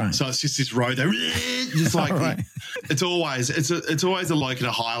 Oh, right. So it's just this road there, just like it's always a bloke in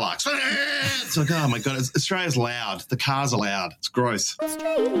a Hilux. It's like, oh my God, Australia's loud. The cars are loud. It's gross.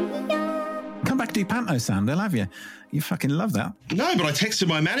 Come back to do Panto sound. They'll have you. You fucking love that. No, but I texted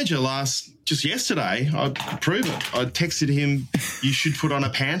my manager just yesterday. I prove it. I texted him, you should put on a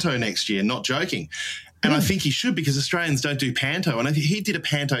Panto next year, not joking. And I think he should because Australians don't do Panto. And if he did a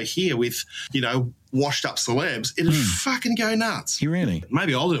Panto here with, washed up celebs, it'd fucking go nuts. You really?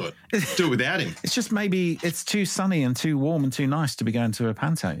 Maybe I'll do it. Do it without him. It's just maybe it's too sunny and too warm and too nice to be going to a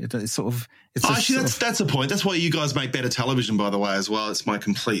Panto. It's sort of... Actually, that's the point. That's why you guys make better television, by the way, as well. It's my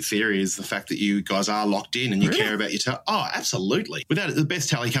complete theory is the fact that you guys are locked in and you care about your Oh, absolutely. Without it, the best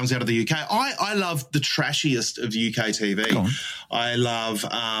telly comes out of the UK. I love the trashiest of UK TV. Go on. I love...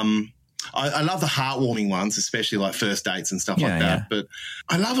 I love the heartwarming ones, especially like first dates and stuff like that. Yeah. But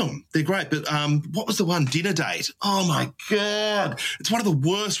I love them. They're great. But what was the one? Dinner Date. Oh, my God. It's one of the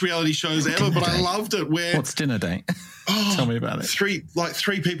worst reality shows ever, but I loved it. What's Dinner Date? Tell me about it. Three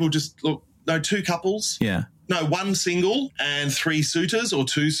people two couples. Yeah. No, one single and three suitors or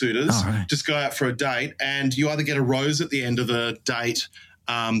two suitors just go out for a date and you either get a rose at the end of the date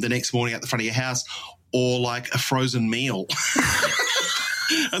the next morning at the front of your house or like a frozen meal.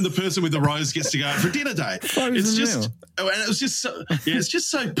 And the person with the rose gets to go out for a dinner date. It's just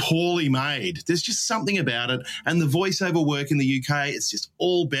so poorly made. There's just something about it. And the voiceover work in the UK, it's just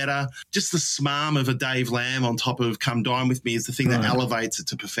all better. Just the smarm of a Dave Lamb on top of Come Dine With Me is the thing that elevates it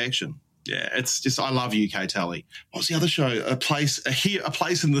to perfection. Yeah, it's just, I love UK telly. What was the other show? A Place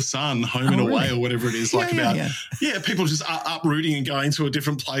in the Sun, Home and Away or whatever it is, people just uprooting and going to a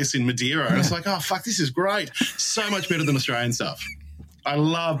different place in Madeira. And it's like, oh, fuck, this is great. So much better than Australian stuff. I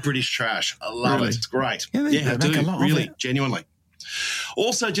love British trash. I love it. It's great. Yeah, I do. A lot really, genuinely.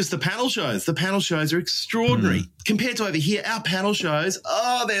 Also, just the panel shows. The panel shows are extraordinary. Compared to over here, our panel shows,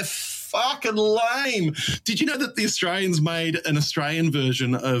 they're fucking lame. Did you know that the Australians made an Australian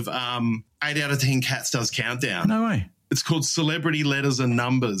version of 8 out of 10 Cats Does Countdown? No way. It's called Celebrity Letters and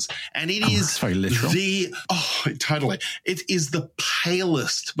Numbers. And it is very literal. Totally. It is the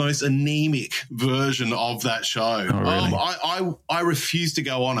palest, most anemic version of that show. Oh, really? I refuse to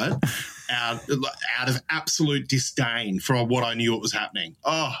go on it out of absolute disdain for what I knew it was happening.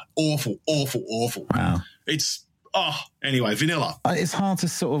 Oh, awful, awful, awful. Wow. Anyway, vanilla. It's hard to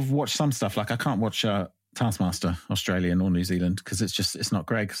sort of watch some stuff. Like I can't watch Taskmaster, Australian or New Zealand, because it's not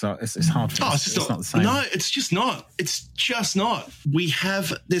great. So it's hard for us. It's not the same. No, it's just not. It's just not.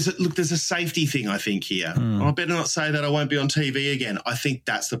 There's a safety thing, I think, here. I better not say that I won't be on TV again. I think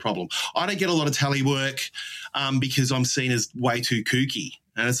that's the problem. I don't get a lot of telly work because I'm seen as way too kooky.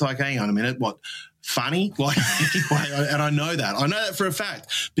 And it's like, hang on a minute, what? Funny? Like, anyway, and I know that for a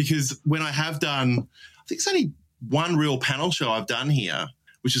fact because when I have done, I think it's only one real panel show I've done here,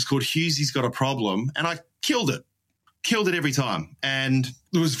 which is called Hughesy's Got a Problem, and I killed it. killed it every time and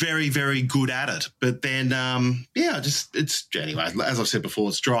was very, very good at it. But then, anyway, as I've said before,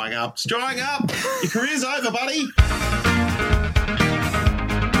 it's drying up. It's drying up. Your career's over, buddy.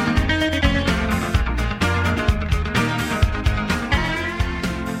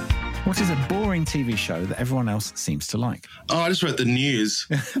 What is a boring TV show that everyone else seems to like? Oh, I just wrote the news.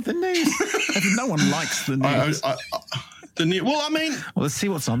 The news. No one likes the news. The news. Well, I mean... Well, let's see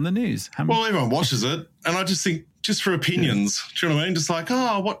what's on the news. Well, everyone watches it, and I just think, just for opinions, do you know what I mean? Just like,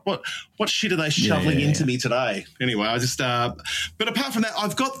 what shit are they shoveling into me today? Anyway, I just... but apart from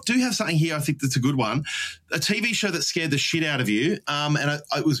that, do have something here I think that's a good one. A TV show that scared the shit out of you, and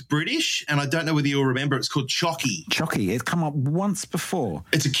it was British, and I don't know whether you'll remember. It's called Chocky. Chocky. It's come up once before.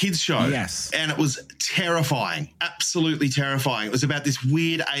 It's a kids' show. Yes. And it was terrifying, absolutely terrifying. It was about this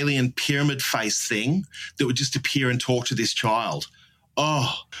weird alien pyramid face thing that would just appear and talk to this child.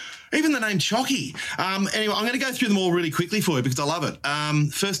 Oh, even the name Chocky. Anyway, I'm going to go through them all really quickly for you because I love it.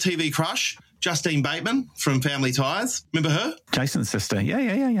 First TV crush, Justine Bateman from Family Ties. Remember her? Jason's sister.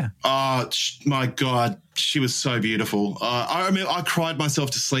 Yeah. Oh, my God. She was so beautiful. I remember I cried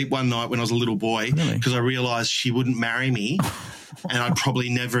myself to sleep one night when I was a little boy because I realised she wouldn't marry me. And I'd probably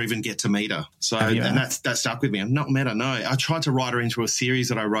never even get to meet her. So, and that stuck with me. I've not met her, no. I tried to write her into a series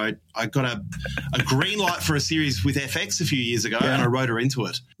that I wrote. I got a green light for a series with FX a few years ago, and I wrote her into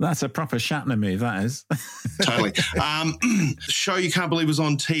it. That's a proper Shatner move, that is. Totally. Show you can't believe was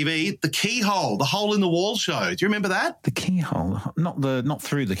on TV, The Keyhole, the hole in the wall show. Do you remember that? The keyhole, not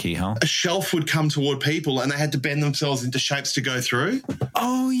through the keyhole. A shelf would come toward people, and they had to bend themselves into shapes to go through.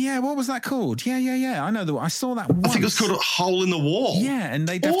 Oh yeah, what was that called? Yeah. I know I saw that once. I think it was called A Hole in the Wall. Yeah, and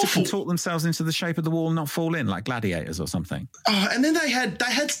they'd have to contort themselves into the shape of the wall and not fall in like gladiators or something. Oh, and then they had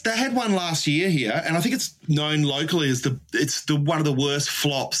one last year here, and I think it's known locally as it's one of the worst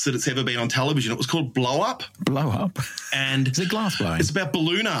flops that it's ever been on television. It was called Blow Up. Blow Up? And is it glass blowing? It's about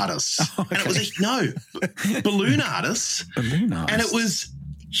balloon artists. Oh, okay. And it was balloon artists. Balloon artists. And it was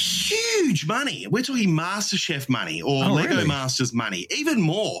huge money. We're talking MasterChef money or Lego Masters money, even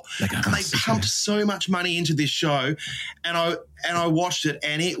more. And they pumped so much money into this show, and I watched it,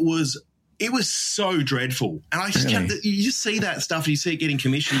 and it was so dreadful. And I just you just see that stuff and you see it getting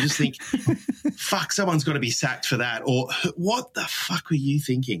commissioned, you just think, fuck, someone's got to be sacked for that. Or what the fuck were you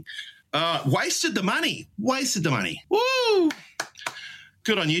thinking? Wasted the money. Woo!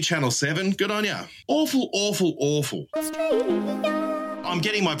 Good on you, Channel 7. Good on you. Awful, awful, awful. I'm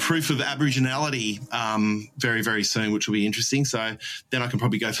getting my proof of Aboriginality very, very soon, which will be interesting. So then I can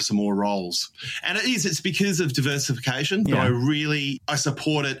probably go for some more roles. And it's because of diversification that I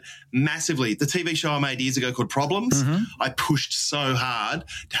support it massively. The TV show I made years ago called Problems, I pushed so hard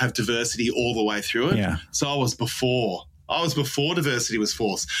to have diversity all the way through it. Yeah. So I was before diversity was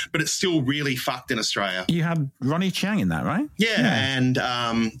forced, but it's still really fucked in Australia. You had Ronnie Chiang in that, right? Yeah. And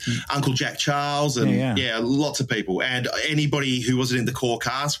Uncle Jack Charles and lots of people. And anybody who wasn't in the core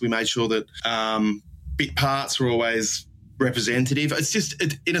cast, we made sure that bit parts were always representative. It's just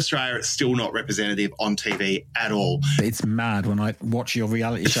in Australia, it's still not representative on TV at all. It's mad when I watch your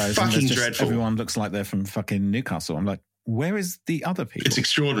reality shows. Fucking dreadful. Everyone looks like they're from fucking Newcastle. I'm like, where is the other people? It's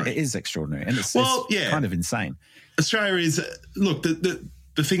extraordinary. It is extraordinary. And it's kind of insane. Australia is, look,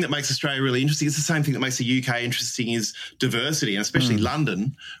 the thing that makes Australia really interesting is the same thing that makes the UK interesting is diversity, and especially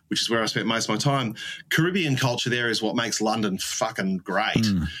London, which is where I spent most of my time. Caribbean culture there is what makes London fucking great.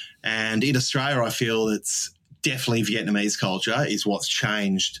 And in Australia, I feel it's definitely Vietnamese culture is what's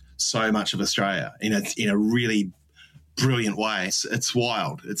changed so much of Australia in a really brilliant way. It's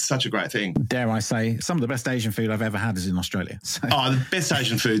wild. It's such a great thing. Dare I say, some of the best Asian food I've ever had is in Australia. So. Oh, the best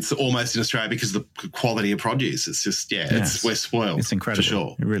Asian food's almost in Australia because of the quality of produce. It's just, we're spoiled. It's incredible. For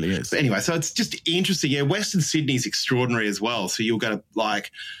sure. It really is. But anyway, so it's just interesting. Yeah, Western Sydney's extraordinary as well. So you'll go to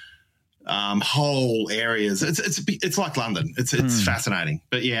like whole areas. It's like London. It's fascinating.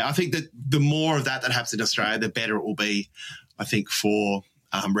 But yeah, I think that the more of that happens in Australia, the better it will be, I think, for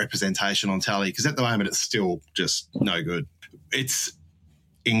representation on telly, because at the moment it's still just no good. It's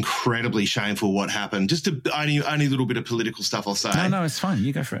incredibly shameful what happened. Just only a little bit of political stuff I'll say. No, it's fine.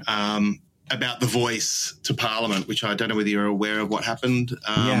 You go for it. About the voice to Parliament, which I don't know whether you're aware of what happened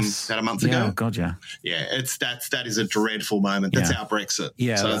about a month ago. Oh, God, yeah. Yeah, that is a dreadful moment. That's our Brexit.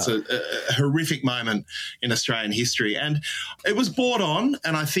 Yeah. So it's a horrific moment in Australian history. And it was brought on,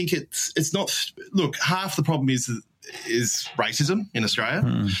 and I think it's not – look, half the problem is racism in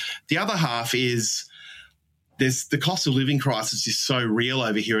Australia. The other half is there's the cost of living crisis is so real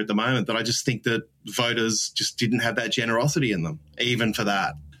over here at the moment that I just think that voters just didn't have that generosity in them, even for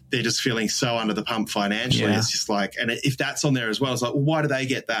that. They're just feeling so under the pump financially. Yeah. It's just like, and if that's on there as well, it's like, well, why do they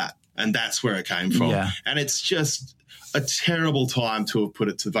get that? And that's where it came from. Yeah. And it's just a terrible time to have put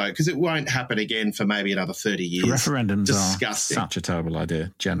it to vote because it won't happen again for maybe another 30 years. Referendums Disgusting. are such a terrible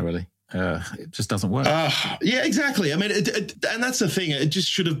idea, generally. It just doesn't work. Yeah, exactly. I mean, and that's the thing. It just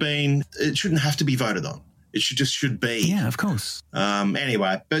should have been, it shouldn't have to be voted on. It should be. Yeah, of course.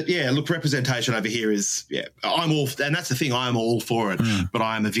 Anyway, but yeah, look, representation over here is, I'm all, and that's the thing, I'm all for it, but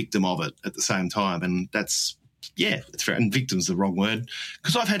I am a victim of it at the same time. And that's, it's fair. And victim's the wrong word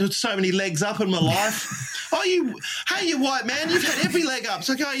because I've had so many legs up in my life. You white man, you've had every leg up. It's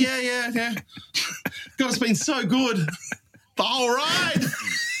like, yeah. God, it's been so good. The whole ride.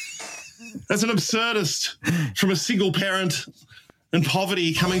 As an absurdist from a single parent and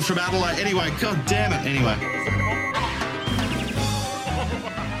poverty coming from Adelaide. Anyway, God damn it. Anyway.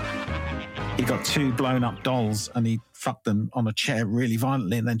 He got 2 blown-up dolls and he fucked them on a chair really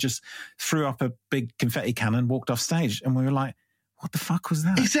violently and then just threw up a big confetti cannon, walked off stage, and we were like, what the fuck was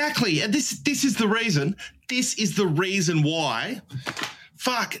that? Exactly. And this is the reason. This is the reason why.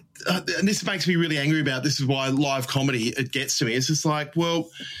 Fuck. And this makes me really angry about this is why live comedy, it gets to me. It's just like, well,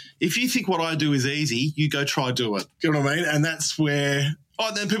 if you think what I do is easy, you go try do it. You know what I mean? And that's where...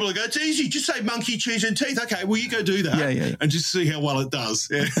 then people will go, it's easy, just say monkey, cheese and teeth. Okay, well, you go do that and just see how well it does.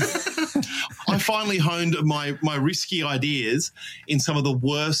 Yeah. I finally honed my risky ideas in some of the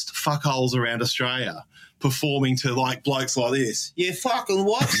worst fuckholes around Australia performing to, like, blokes like this. Yeah, fucking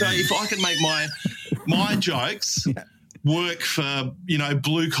what? So if I can make my jokes... work for,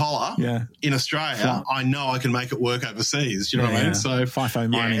 blue collar in Australia, I know I can make it work overseas. You know what I mean? So FIFO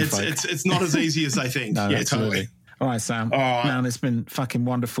mining folk. It's not as easy as they think. No, totally. All right, Sam. Man, it's been fucking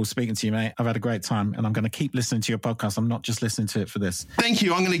wonderful speaking to you, mate. I've had a great time, and I'm going to keep listening to your podcast. I'm not just listening to it for this. Thank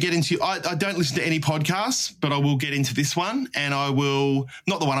you. I'm going to get into... I don't listen to any podcasts, but I will get into this one, and I will...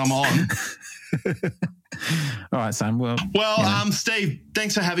 Not the one I'm on. All right, Sam. Well, Steve,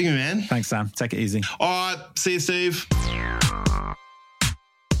 thanks for having me, man. Thanks, Sam. Take it easy. All right. See you, Steve.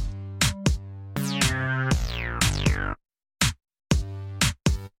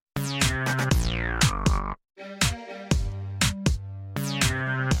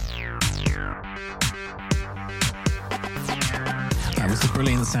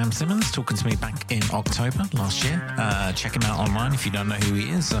 Brilliant Sam Simmons talking to me back in October last year. Check him out online if you don't know who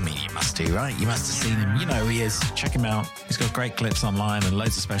he is. I mean, you must do, right? You must have seen him. You know who he is. Check him out. He's got great clips online and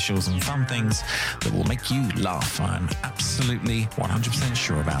loads of specials and fun things that will make you laugh. I'm absolutely 100%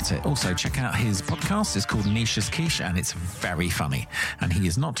 sure about it. Also, check out his podcast. It's called Nisha's Quiche and it's very funny. And he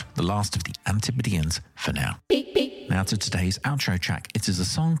is not the last of the Antipodeans for now. Beep, beep. Now to today's outro track. It is a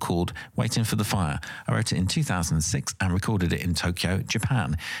song called Waiting for the Fire. I wrote it in 2006 and recorded it in Tokyo,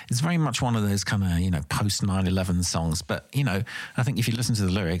 Japan. It's very much one of those kind of, post 9/11 songs. But, I think if you listen to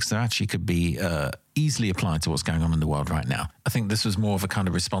the lyrics, there actually could be easily applied to what's going on in the world right now. I think this was more of a kind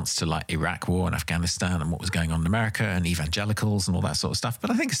of response to like Iraq war and Afghanistan and what was going on in America and evangelicals and all that sort of stuff. But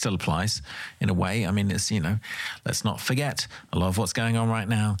I think it still applies in a way. I mean, it's, let's not forget a lot of what's going on right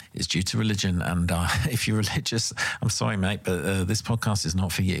now is due to religion. And if you're religious, I'm sorry, mate, but this podcast is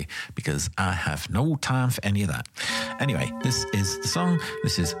not for you because I have no time for any of that. Anyway, this is the song.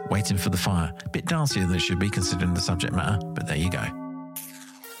 This is Waiting for the Fire. A bit dancier than it should be considering the subject matter, but there you go.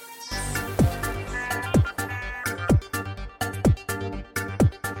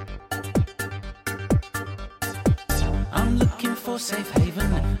 Safe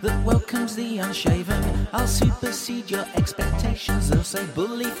haven that welcomes the unshaven. I'll supersede your expectations. They'll say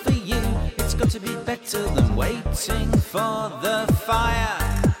bully for you. It's got to be better than waiting for the fire.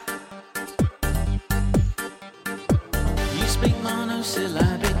 You speak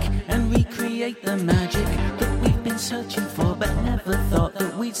monosyllabic and recreate the magic that we've been searching for but never thought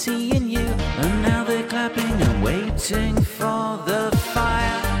that we'd see in you. And now they're clapping and waiting for the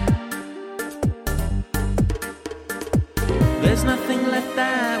fire. There's nothing left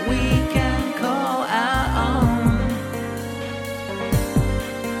that we can call our own.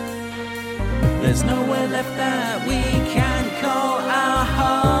 There's nowhere left that we can call our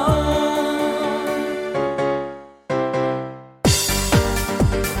home.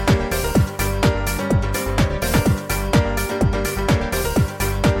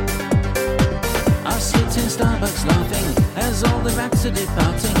 I sit in Starbucks laughing as all the rats are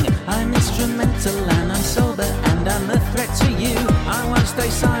departing. I'm instrumental and I'm sober and I'm a threat to you. I won't stay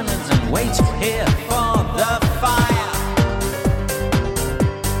silent and wait here for the fire.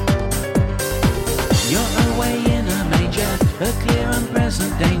 You're away in a major, a clear and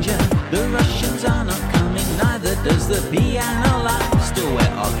present danger. The Russians are not coming, neither does the piano line. Still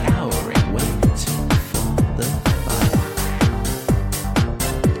we're all cowering, waiting for the fire.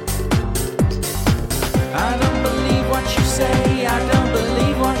 I don't believe what you say, I don't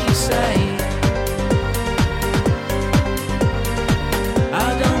believe what you say.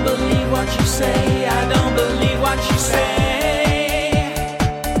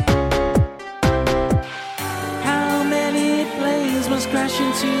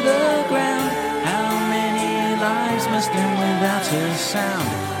 sound.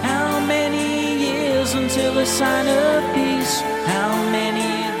 How many years until a sign of peace? How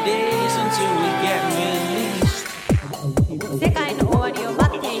many days until we get released? 世界の終わりを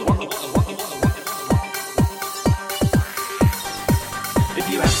待っている If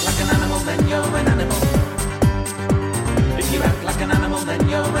you act like an animal, then you're an animal. If you act like an animal, then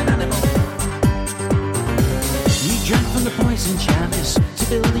you're an animal. You drank from the poison chalice to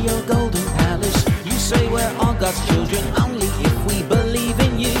build your golden palace. You say we're all God's children only if we believe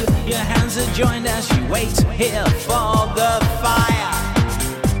in you. Your hands are joined as you wait here for the fire.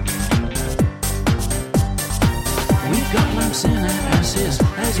 We've got lumps in our asses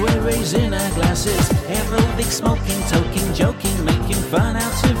as we're raising our glasses. Aerobic, smoking, toking, joking, making fun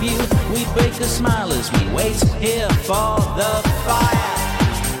out of you. We break a smile as we wait here for the fire.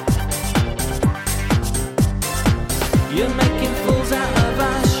 You're making fools out of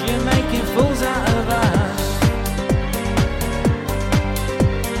us. You're making fools out of us.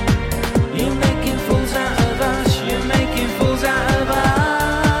 You're making fools out of us. You're making fools out of us.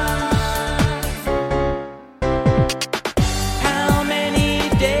 How many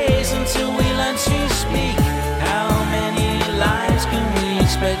days until we learn to speak? How many lives can we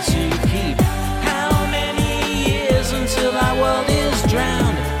expect to keep? How many years until our world is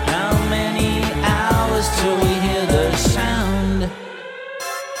drowned? How many hours till we hear the sound?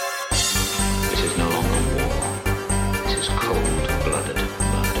 This is no longer war. This is cold-blooded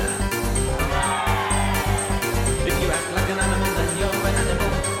murder. If you act like an animal, then you're an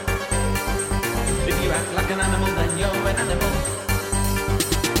animal. If you act like an animal, then you're an animal.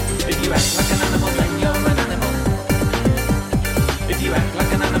 If you act like an animal, then you're an animal. If you act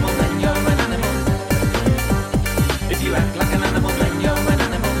like an animal, then you're an animal. If you act like an animal, then you're an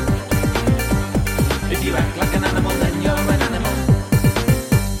animal. If you act like an animal, then you're an animal.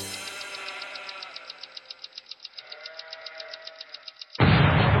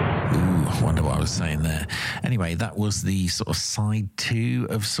 Ooh, wonder what I was saying there. Anyway, that was the sort of side 2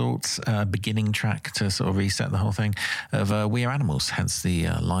 of sorts, beginning track to sort of reset the whole thing of We Are Animals, hence the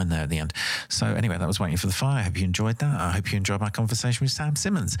line there at the end. So anyway, that was Waiting for the Fire. I hope you enjoyed that. I hope you enjoyed my conversation with Sam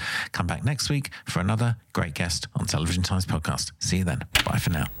Simmons. Come back next week for another great guest on Television Times podcast. See you then. Bye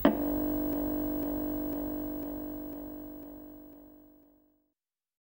for now.